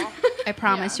responsible. I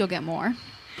promise you'll get more.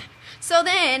 So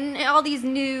then, all these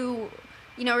new,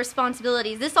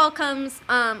 responsibilities. This all comes,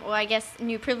 I guess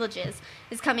new privileges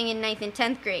is coming in 9th and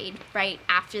 10th grade, right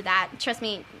after that. Trust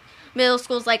me, middle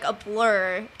school's like a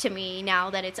blur to me now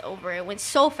that it's over. It went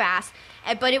so fast,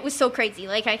 but it was so crazy.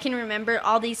 Like, I can remember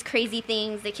all these crazy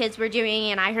things the kids were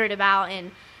doing and I heard about,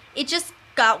 and it just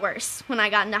got worse when I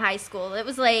got into high school. It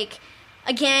was like,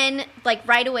 again, like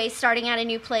right away starting at a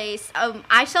new place.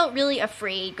 I felt really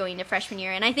afraid going to freshman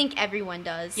year, and I think everyone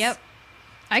does. Yep.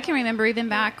 I can remember even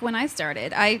back when I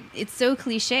started. It's so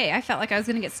cliche. I felt like I was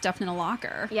going to get stuffed in a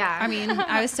locker. Yeah. I mean,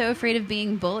 I was so afraid of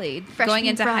being bullied Freshman going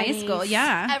into high brownies. school.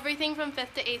 Yeah. Everything from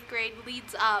 5th to 8th grade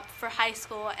leads up for high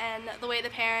school, and the way the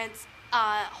parents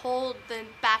hold the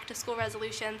back to school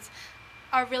resolutions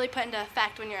are really put into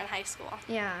effect when you're in high school.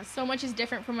 Yeah. So much is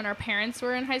different from when our parents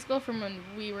were in high school from when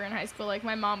we were in high school. Like,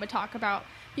 my mom would talk about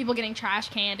people getting trash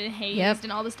canned and hazed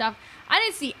and all this stuff. I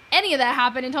didn't see any of that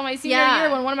happen until my senior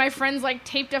year when one of my friends, like,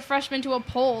 taped a freshman to a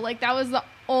pole. Like, that was the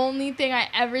only thing I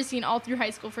ever seen all through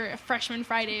high school for a freshman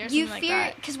Friday or something like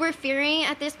that. Because we're fearing,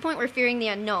 at this point, we're fearing the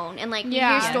unknown. And, like, we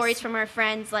Yeah. hear stories from our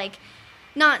friends, like,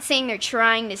 not saying they're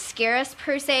trying to scare us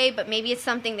per se, but maybe it's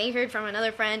something they heard from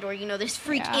another friend, or, this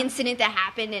freak incident that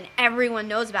happened and everyone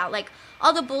knows about. Like,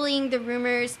 all the bullying, the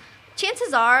rumors,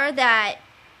 chances are that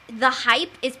the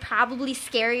hype is probably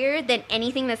scarier than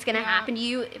anything that's going to happen to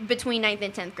you between 9th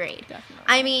and 10th grade. Definitely.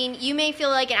 I mean, you may feel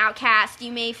like an outcast,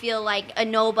 you may feel like a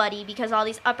nobody because all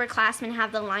these upperclassmen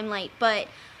have the limelight, but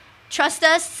trust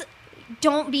us,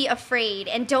 don't be afraid,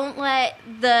 and don't let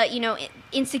the,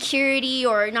 insecurity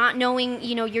or not knowing,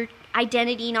 your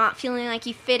identity, not feeling like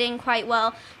you fit in quite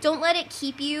well, don't let it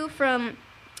keep you from,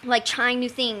 like, trying new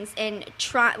things and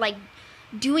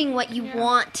doing what you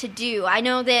want to do. I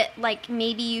know that, like,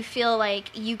 maybe you feel like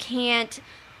you can't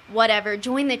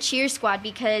join the cheer squad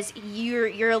because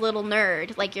you're a little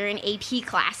nerd, like you're in AP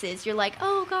classes. You're like,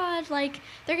 oh God, like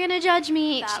they're gonna judge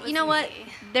me. You know what?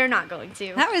 They're not going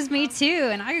to. That was me too,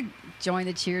 and I joined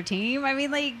the cheer team. I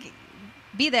mean, like,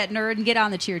 be that nerd and get on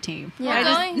the cheer team.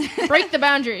 Yeah. Break the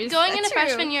boundaries. Going into true.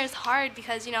 freshman year is hard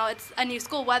because, it's a new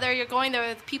school. Whether you're going there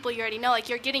with people you already know, like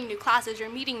you're getting new classes, you're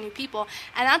meeting new people,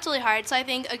 and that's really hard. So I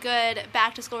think a good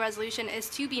back-to-school resolution is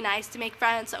to be nice, to make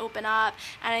friends, to open up,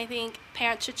 and I think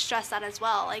parents should stress that as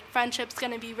well. Like, friendship's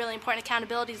going to be really important.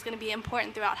 Accountability is going to be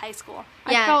important throughout high school.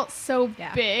 I felt so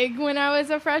big when I was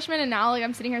a freshman, and now, like,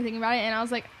 I'm sitting here thinking about it, and I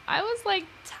was like,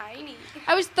 tiny.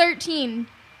 I was 13.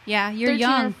 Yeah, you're 13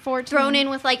 young. or 14. Thrown in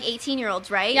with like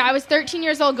 18-year-olds, right? Yeah, I was 13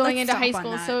 years old going Let's into high stop on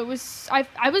school, that. so it was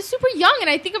I was super young,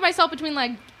 and I think of myself between,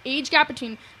 like, age gap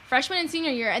between freshman and senior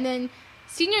year, and then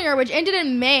senior year, which ended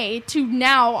in May, to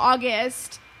now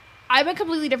August. I'm a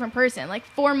completely different person. Like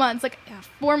 4 months,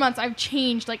 I've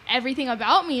changed like everything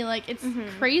about me. Like it's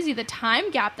crazy the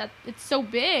time gap that it's so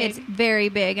big. It's very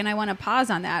big, and I want to pause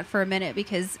on that for a minute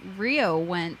because Rio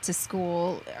went to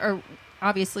school, or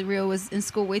obviously Rio was in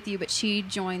school with you, but she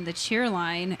joined the cheer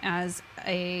line as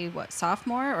a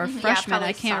sophomore or freshman? Yeah,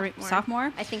 I can't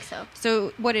sophomore. I think so.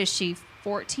 So what is she?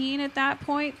 14 at that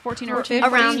point? 14 or 15?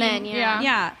 Around then, yeah.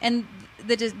 Yeah, and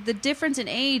the difference in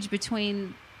age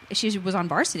between. She was on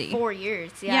varsity. 4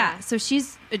 years, yeah. Yeah, so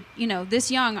she's,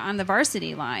 this young on the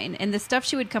varsity line. And the stuff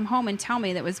she would come home and tell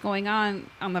me that was going on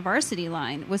the varsity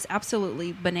line was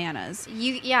absolutely bananas.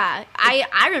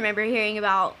 I remember hearing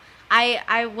about,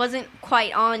 I wasn't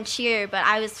quite on cheer, but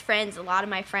I was friends. A lot of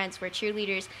my friends were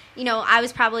cheerleaders. I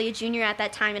was probably a junior at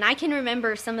that time, and I can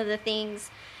remember some of the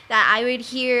things that I would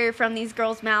hear from these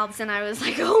girls' mouths, and I was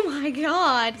like, oh my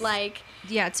God, like...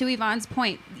 Yeah, to Yvonne's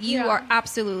point, you are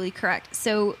absolutely correct.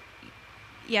 So,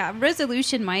 yeah,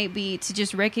 resolution might be to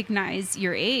just recognize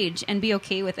your age and be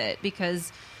okay with it,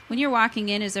 because when you're walking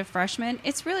in as a freshman,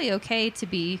 it's really okay to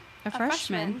be a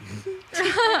freshman.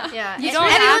 Yeah,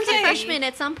 everyone's a freshman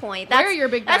at some point. Wear your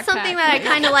big backpack. That's something that I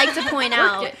kind of like to point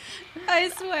out. I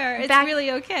swear, it's really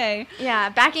okay. Yeah,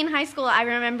 back in high school, I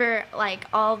remember like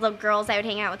all the girls I would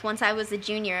hang out with once I was a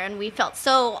junior, and we felt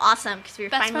so awesome because we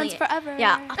were Best finally friends forever.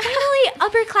 Yeah, finally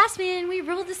upperclassmen. We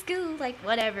ruled the school, like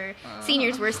whatever.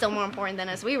 Seniors were still more important than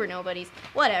us. We were nobodies,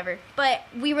 whatever. But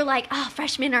we were like, oh,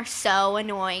 freshmen are so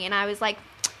annoying, and I was like,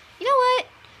 you know what?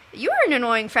 You were an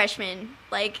annoying freshman.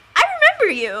 Like, I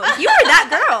remember you. You were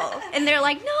that girl. And they're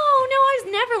like, no, I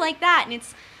was never like that. And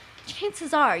it's,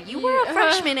 chances are, you were a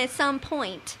freshman at some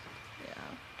point. Yeah.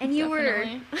 And you were.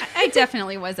 I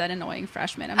definitely was that annoying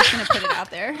freshman. I'm just going to put it out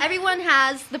there. Everyone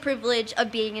has the privilege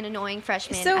of being an annoying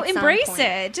freshman. So at some embrace point.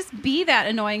 it. Just be that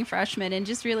annoying freshman and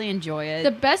just really enjoy it.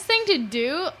 The best thing to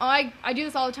do, I do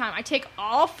this all the time. I take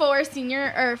all 4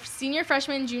 senior,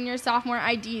 freshman, junior, sophomore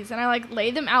IDs, and I like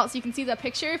lay them out so you can see the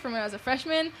picture from when I was a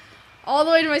freshman all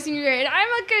the way to my senior year. And I'm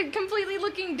like a completely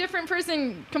looking different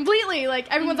person. Completely. Like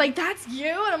everyone's like, that's you?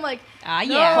 And I'm like,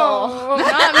 yeah. No,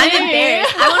 not me. I'm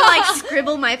embarrassed. I want to like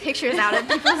scribble my pictures out of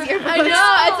people's yearbooks. I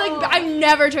know. It's like, I've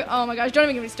never took, oh my gosh, don't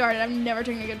even get me started. I've never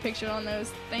taken a good picture on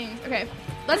those things. Okay,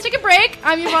 let's take a break.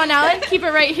 I'm Yvonne Allen. Keep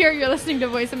it right here. You're listening to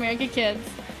Voice America Kids.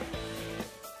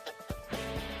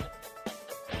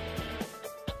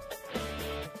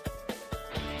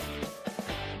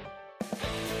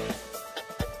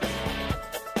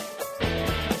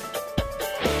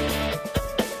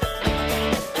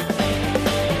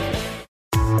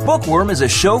 Bookworm is a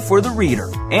show for the reader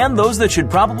and those that should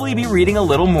probably be reading a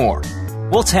little more.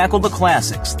 We'll tackle the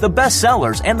classics, the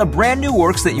bestsellers, and the brand new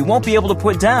works that you won't be able to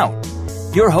put down.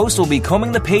 Your host will be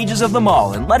combing the pages of them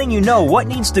all and letting you know what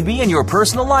needs to be in your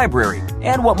personal library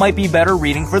and what might be better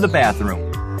reading for the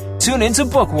bathroom. Tune in to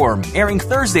Bookworm, airing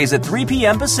Thursdays at 3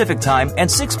 p.m. Pacific Time and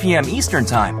 6 p.m. Eastern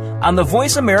Time on the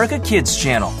Voice America Kids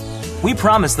channel. We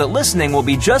promise that listening will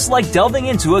be just like delving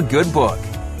into a good book.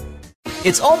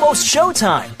 It's almost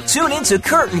showtime. Tune in to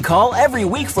Curtain Call every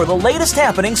week for the latest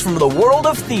happenings from the world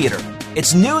of theater.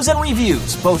 It's news and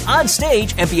reviews, both on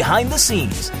stage and behind the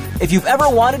scenes. If you've ever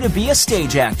wanted to be a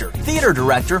stage actor, theater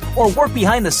director, or work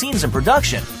behind the scenes in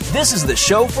production, this is the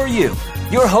show for you.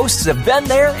 Your hosts have been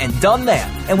there and done that,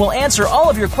 and will answer all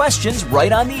of your questions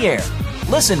right on the air.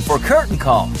 Listen for Curtain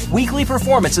Call. Weekly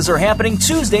performances are happening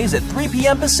Tuesdays at 3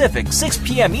 p.m. Pacific, 6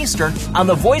 p.m. Eastern on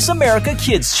the Voice America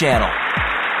Kids channel.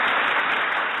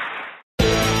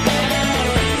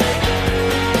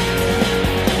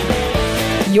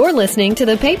 You're listening to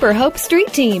the Paper Hope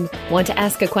Street Team. Want to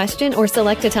ask a question or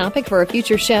select a topic for a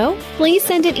future show? Please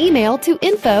send an email to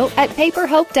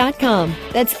info@paperhope.com.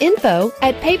 That's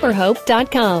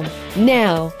info@paperhope.com.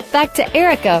 Now, back to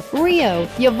Erica, Rio,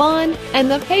 Yvonne,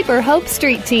 and the Paper Hope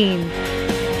Street Team.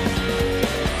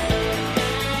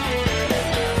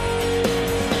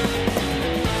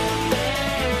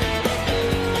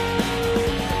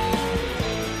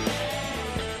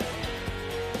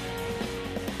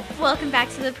 Welcome back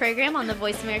to the program on the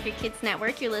Voice America Kids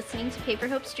Network. You're listening to Paper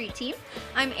Hope Street Team.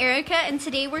 I'm Erica, and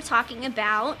today we're talking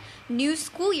about new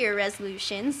school year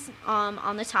resolutions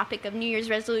on the topic of New Year's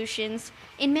resolutions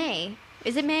in May.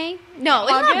 Is it May? No,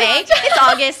 it's not May. It's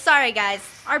August. Sorry, guys.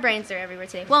 Our brains are everywhere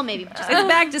today. Well, maybe. It's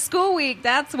back to school week.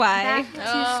 That's why. Back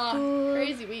to school.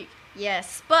 Crazy week.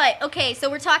 Yes. But, okay, so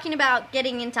we're talking about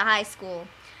getting into high school.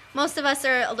 Most of us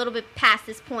are a little bit past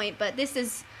this point, but this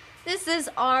is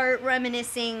our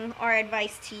reminiscing, our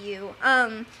advice to you.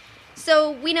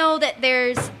 So we know that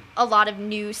there's a lot of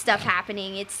new stuff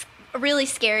happening. It's really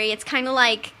scary. It's kind of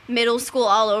like middle school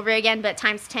all over again, but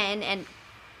times 10. And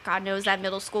God knows that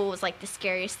middle school was like the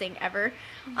scariest thing ever.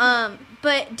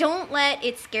 But don't let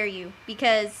it scare you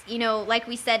because, you know, like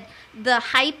we said, the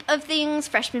hype of things,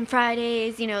 freshman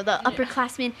Fridays, you know, the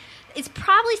upperclassmen, it's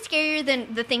probably scarier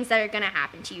than the things that are going to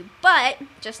happen to you. But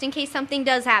just in case something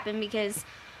does happen, because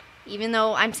even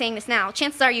though I'm saying this now,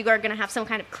 chances are you are going to have some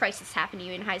kind of crisis happen to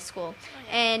you in high school.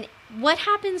 And what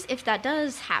happens if that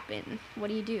does happen? What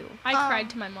do you do? I cried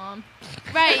to my mom.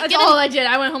 Right. That's all I did.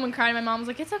 I went home and cried. My mom was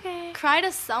like, it's okay. Cry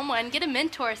to someone. Get a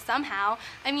mentor somehow.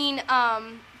 I mean,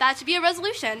 that should be a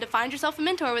resolution, to find yourself a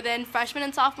mentor within freshman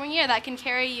and sophomore year that can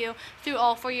carry you through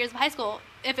all 4 years of high school.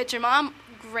 If it's your mom,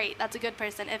 great. That's a good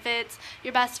person. If it's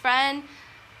your best friend,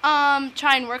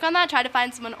 try and work on that. Try to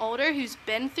find someone older who's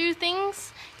been through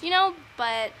things, you know,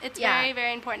 but it's very,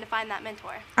 very important to find that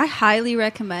mentor. I highly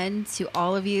recommend to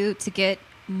all of you to get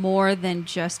more than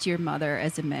just your mother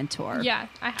as a mentor. Yeah,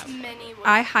 I have.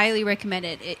 I highly recommend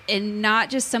it. And not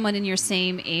just someone in your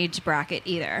same age bracket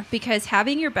either, because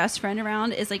having your best friend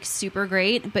around is like super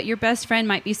great, but your best friend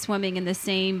might be swimming in the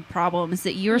same problems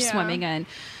that you're swimming in.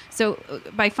 So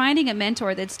by finding a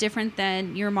mentor that's different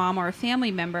than your mom or a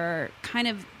family member kind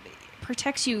of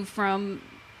protects you from,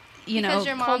 because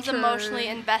your mom's emotionally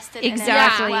invested in it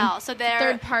as well. So their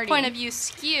third party point of view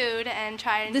skewed and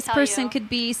try to this tell person you. could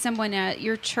be someone at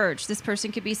your church. This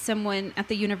person could be someone at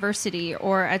the university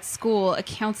or at school, a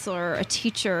counselor, a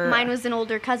teacher. Mine was an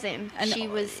older cousin.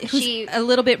 Who's a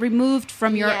little bit removed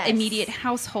from your immediate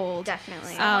household.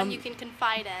 Definitely. Someone you can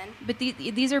confide in. But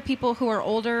these are people who are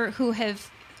older who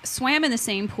have swam in the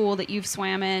same pool that you've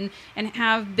swam in and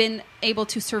have been able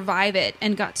to survive it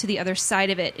and got to the other side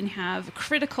of it and have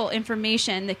critical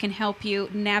information that can help you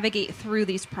navigate through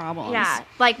these problems. Yeah,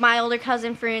 like my older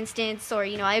cousin, for instance, or,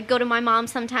 you know, I go to my mom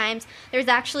sometimes. There's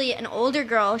actually an older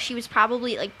girl. She was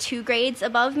probably like 2 grades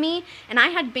above me, and I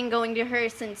had been going to her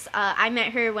since I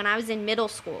met her when I was in middle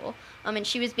school. And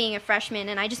she was being a freshman,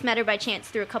 and I just met her by chance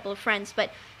through a couple of friends.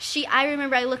 But I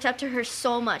remember I looked up to her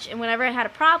so much, and whenever I had a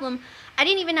problem, I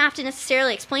didn't even have to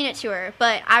necessarily explain it to her,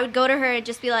 but I would go to her and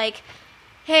just be like,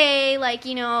 hey, like,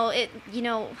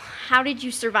 how did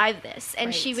you survive this?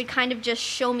 And she would kind of just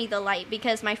show me the light,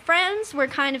 because my friends were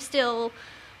kind of still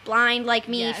blind like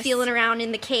me, feeling around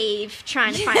in the cave,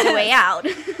 trying to find a way out.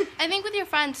 I think with your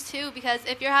friends, too, because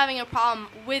if you're having a problem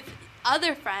with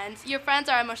other friends, your friends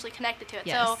are emotionally connected to it.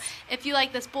 Yes. So if you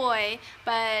like this boy,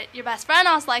 but your best friend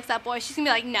also likes that boy, she's going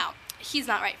to be like, no, he's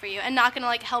not right for you, and not going to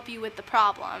like help you with the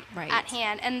problem at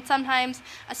hand. And sometimes,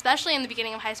 especially in the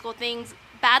beginning of high school,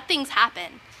 bad things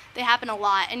happen. They happen a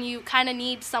lot, and you kind of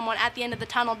need someone at the end of the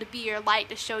tunnel to be your light,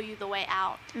 to show you the way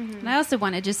out. Mm-hmm. And I also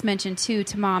want to just mention too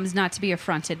to moms not to be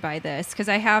affronted by this, because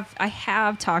I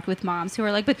have talked with moms who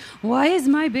are like, but why is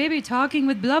my baby talking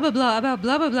with blah blah blah about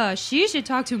blah blah blah? She should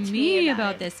talk to me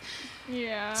about this.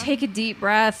 Yeah. Take a deep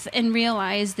breath and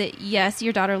realize that, yes,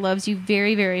 your daughter loves you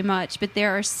very, very much, but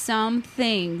there are some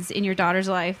things in your daughter's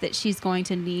life that she's going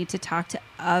to need to talk to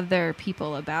other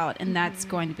people about, and that's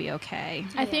going to be okay.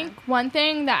 I think one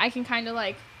thing that I can kind of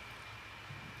like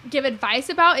give advice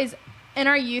about is in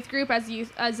our youth group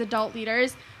as adult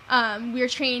leaders, we're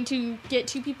trained to get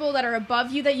 2 people that are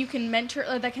above you that you can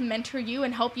mentor, that can mentor you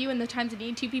and help you in the times of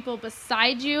need. 2 people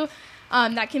beside you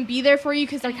that can be there for you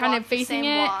because they're kind of facing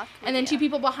it, and then 2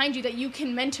 people behind you that you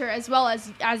can mentor as well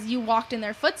as you walked in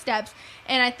their footsteps.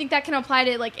 And I think that can apply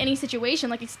to like any situation,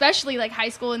 like especially like high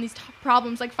school and these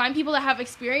problems. Like find people that have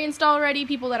experienced already,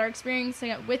 people that are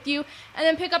experiencing it with you, and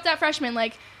then pick up that freshman,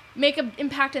 like make an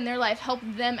impact in their life, help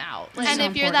them out. Like, and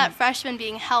if you're that freshman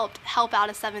being helped, help out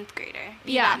a 7th grader.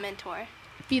 Be that mentor.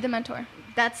 Be the mentor.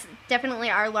 That's definitely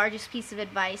our largest piece of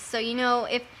advice. So,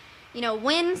 if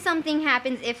when something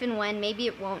happens, if and when, maybe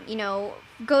it won't,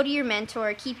 go to your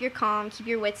mentor, keep your calm, keep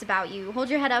your wits about you, hold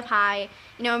your head up high,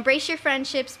 embrace your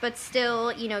friendships, but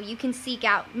still, you can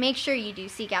make sure you do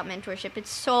seek out mentorship. It's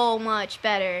so much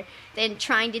better than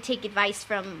trying to take advice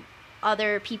from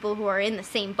other people who are in the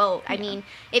same boat. I mean,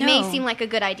 it may seem like a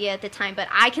good idea at the time, but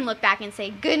I can look back and say,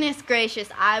 goodness gracious,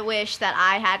 I wish that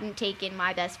I hadn't taken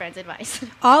my best friend's advice.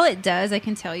 All it does, I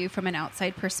can tell you from an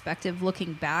outside perspective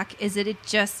looking back, is that it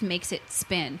just makes it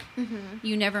spin. Mm-hmm.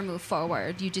 You never move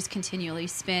forward. You just continually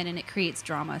spin, and it creates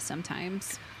drama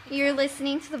sometimes. You're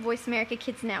listening to the Voice America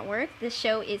Kids Network. This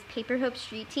show is Paper Hope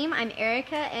Street Team. I'm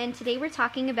Erica, and today we're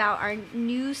talking about our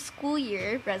new school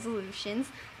year resolutions.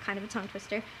 Kind of a tongue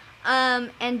twister.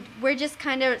 And we're just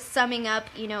kind of summing up,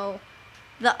 the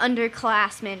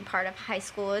underclassmen part of high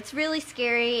school. It's really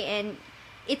scary, and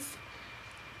it's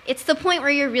the point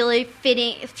where you're really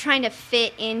trying to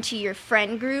fit into your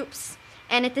friend groups.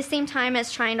 And at the same time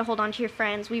as trying to hold on to your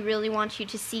friends, we really want you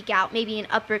to seek out maybe an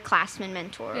upperclassman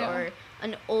mentor or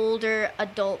an older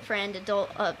adult friend,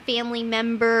 family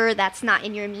member that's not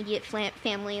in your immediate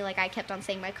family, like I kept on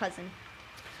saying my cousin.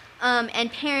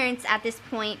 And parents at this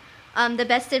point, the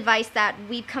best advice that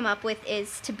we've come up with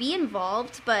is to be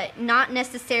involved, but not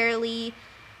necessarily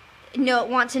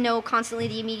want to know constantly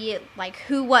the immediate, like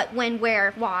who, what, when,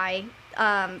 where, why.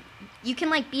 You can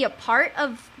like be a part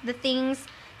of the things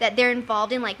that they're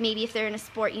involved in, like maybe if they're in a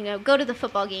sport, go to the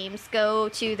football games, go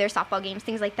to their softball games,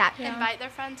 things like that. Yeah. Invite their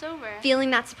friends over.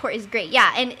 Feeling that support is great.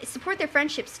 Yeah, and support their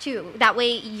friendships too. That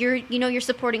way you're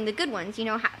supporting the good ones.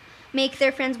 Make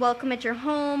their friends welcome at your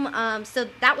home. So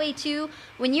that way too,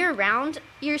 when you're around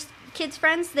your kids'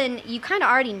 friends, then you kind of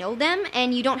already know them,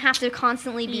 and you don't have to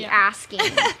constantly be asking.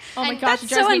 Oh my gosh,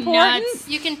 that's so important.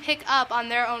 You can pick up on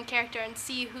their own character and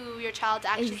see who your child's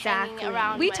actually hanging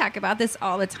around We with. talk about this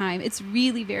all the time. It's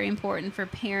really very important for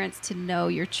parents to know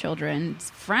your children's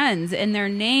friends and their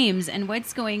names and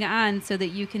what's going on, so that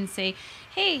you can say,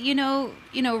 hey,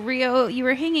 Rio, you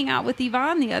were hanging out with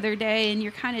Yvonne the other day and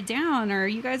you're kind of down. Are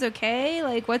you guys okay?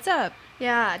 Like, what's up?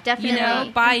 Yeah,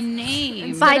 definitely. By name.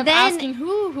 Instead of asking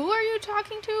who are you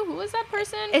talking to? Who is that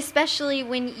person? Especially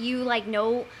when you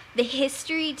know the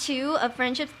history too of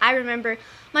friendships. I remember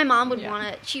my mom would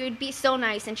she would be so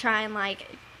nice and try and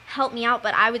help me out,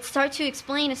 but I would start to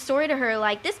explain a story to her,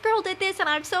 like, this girl did this and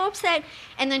I'm so upset,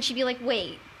 and then she'd be like,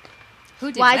 wait, why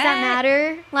does that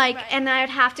matter? And I would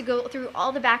have to go through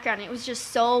all the background. It was just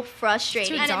so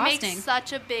frustrating. And it makes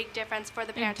such a big difference for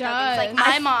the parents. It's does. like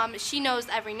my mom, she knows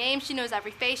every name, she knows every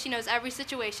face, she knows every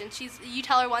situation. You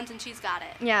tell her once and she's got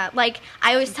it. Yeah,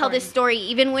 I always tell this story,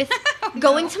 even with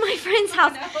going to my friend's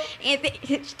house.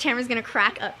 Tamara's gonna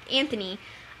crack up. Anthony.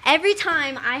 Every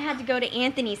time I had to go to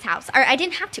Anthony's house, or I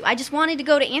didn't have to, I just wanted to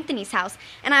go to Anthony's house,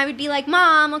 and I would be like,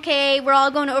 Mom, okay, we're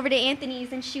all going over to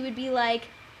Anthony's, and she would be like,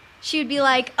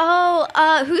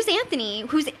 oh, who's Anthony?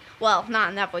 Well, not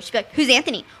in that voice. She'd be like, who's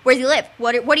Anthony? Where does he live?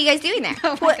 What are you guys doing there?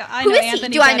 Oh my God, I who know is he?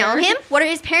 Anthony Do I know better. him? What are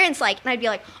his parents like? And I'd be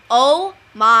like, oh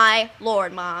my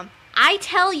Lord, Mom. I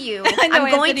tell you,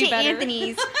 I'm going Anthony to better.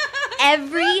 Anthony's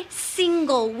every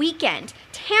single weekend.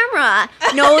 Tamara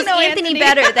knows Anthony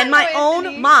better than my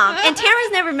own mom. And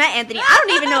Tamara's never met Anthony. I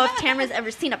don't even know if Tamara's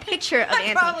ever seen a picture of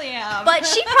Anthony. probably have. But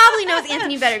she probably knows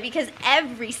Anthony better, because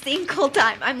every single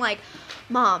time I'm like,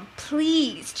 Mom,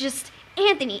 please, just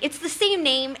Anthony. It's the same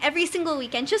name every single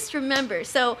weekend. Just remember.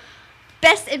 So,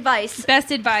 best advice.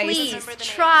 Please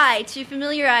try to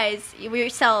familiarize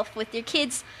yourself with your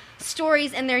kids'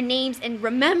 stories and their names, and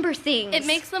remember things. It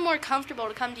makes them more comfortable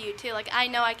to come to you too. Like, I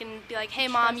know I can be like, hey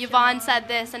Mom, Yvonne said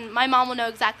this, and my mom will know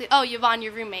exactly, oh, Yvonne,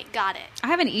 your roommate, got it. I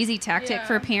have an easy tactic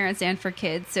for parents and for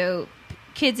kids. So,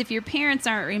 kids, if your parents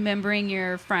aren't remembering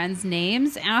your friends'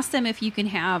 names, ask them if you can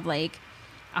have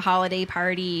a holiday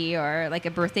party or a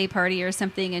birthday party or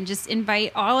something, and just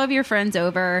invite all of your friends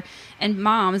over. And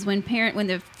moms, when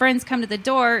the friends come to the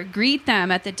door, greet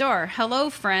them at the door. Hello,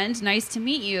 friend. Nice to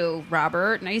meet you,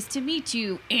 Robert. Nice to meet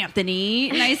you, Anthony.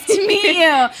 Nice to meet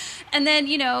you. And then,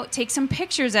 take some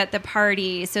pictures at the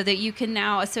party so that you can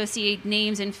now associate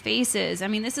names and faces. I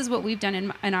mean, this is what we've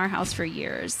done in our house for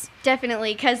years.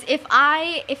 Definitely, because if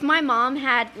my mom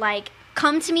had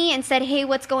come to me and said, hey,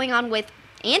 what's going on with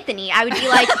Anthony, I would be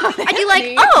like,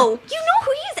 oh, you know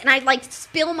who he is, and I'd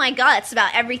spill my guts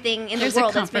about everything in the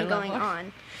world that's been going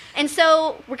on. And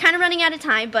so we're kind of running out of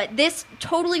time, but this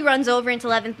totally runs over into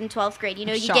 11th and 12th grade. You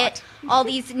get all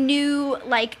these new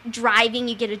driving,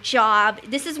 you get a job.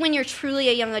 This is when you're truly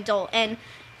a young adult, and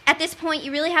at this point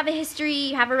you really have a history,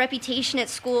 you have a reputation at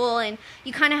school, and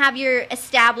you kind of have your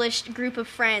established group of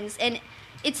friends. And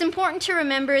it's important to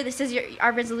remember, this is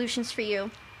our resolutions for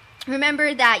you.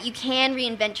 Remember that you can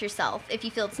reinvent yourself if you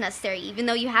feel it's necessary, even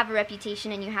though you have a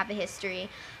reputation and you have a history.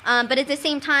 But at the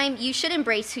same time, you should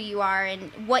embrace who you are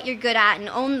and what you're good at and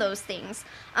own those things.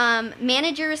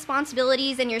 Manage your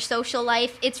responsibilities and your social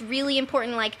life. It's really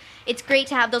important. It's great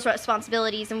to have those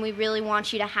responsibilities, and we really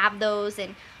want you to have those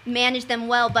and manage them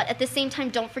well. But at the same time,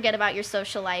 don't forget about your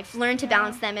social life. Learn to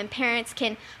balance them, and parents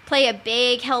can play a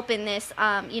big help in this,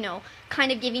 kind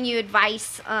of giving you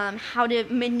advice, how to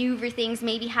maneuver things,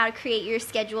 maybe how to create your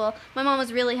schedule. My mom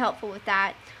was really helpful with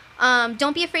that.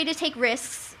 Don't be afraid to take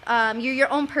risks. You're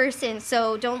your own person,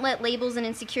 so don't let labels and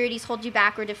insecurities hold you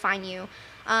back or define you.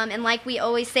 And like we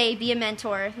always say, be a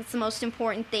mentor. That's the most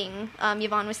important thing.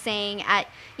 Yvonne was saying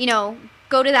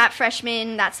go to that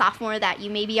freshman, that sophomore that you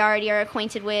maybe already are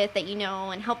acquainted with, that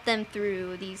and help them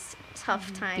through these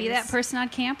tough times. Be that person on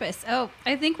campus. Oh,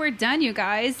 I think we're done, you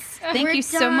guys. Thank We're you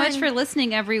so much done. for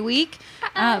listening every week.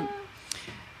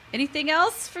 Anything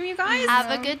else from you guys?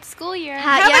 Have a good school year.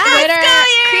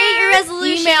 Create your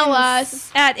resolutions. Email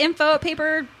us at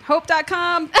info@paperhope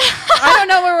paperhope.com. I don't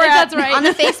know where we're at. That's right. On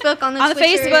the Facebook, on the On the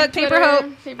Twitter, Facebook, Paper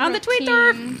Hope. Paper On the Hope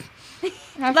Twitter. team.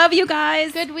 Love you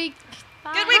guys. Good week.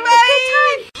 Good week,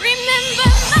 bye.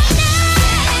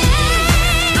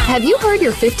 Have you heard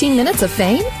your 15 minutes of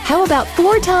fame? How about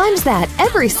 4 times that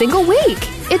every single week?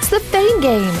 It's the Fame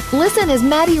Game. Listen as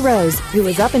Maddie Rose, who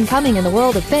is up and coming in the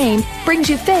world of fame, brings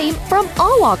you fame from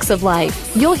all walks of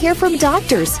life. You'll hear from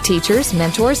doctors, teachers,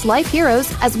 mentors, life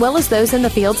heroes, as well as those in the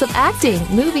fields of acting,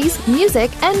 movies,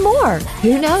 music, and more.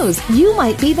 Who knows? You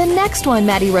might be the next one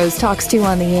Maddie Rose talks to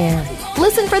on the air.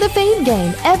 Listen for the Fame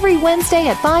Game every Wednesday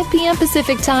at 5 p.m.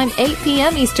 Pacific Time, 8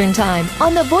 p.m. Eastern Time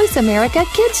on the Voice America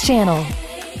Kids channel.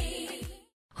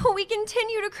 We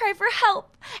continue to cry for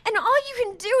help, and all you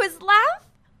can do is laugh?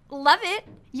 Love it.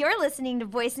 You're listening to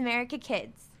Voice America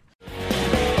Kids.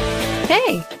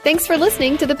 Hey, thanks for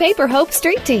listening to the Paper Hope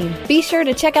Street Team. Be sure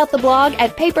to check out the blog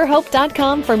at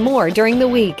paperhope.com for more during the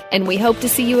week. And we hope to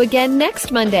see you again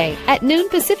next Monday at noon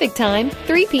Pacific Time,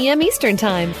 3 p.m. Eastern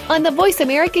Time on the Voice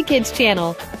America Kids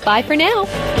channel. Bye for now.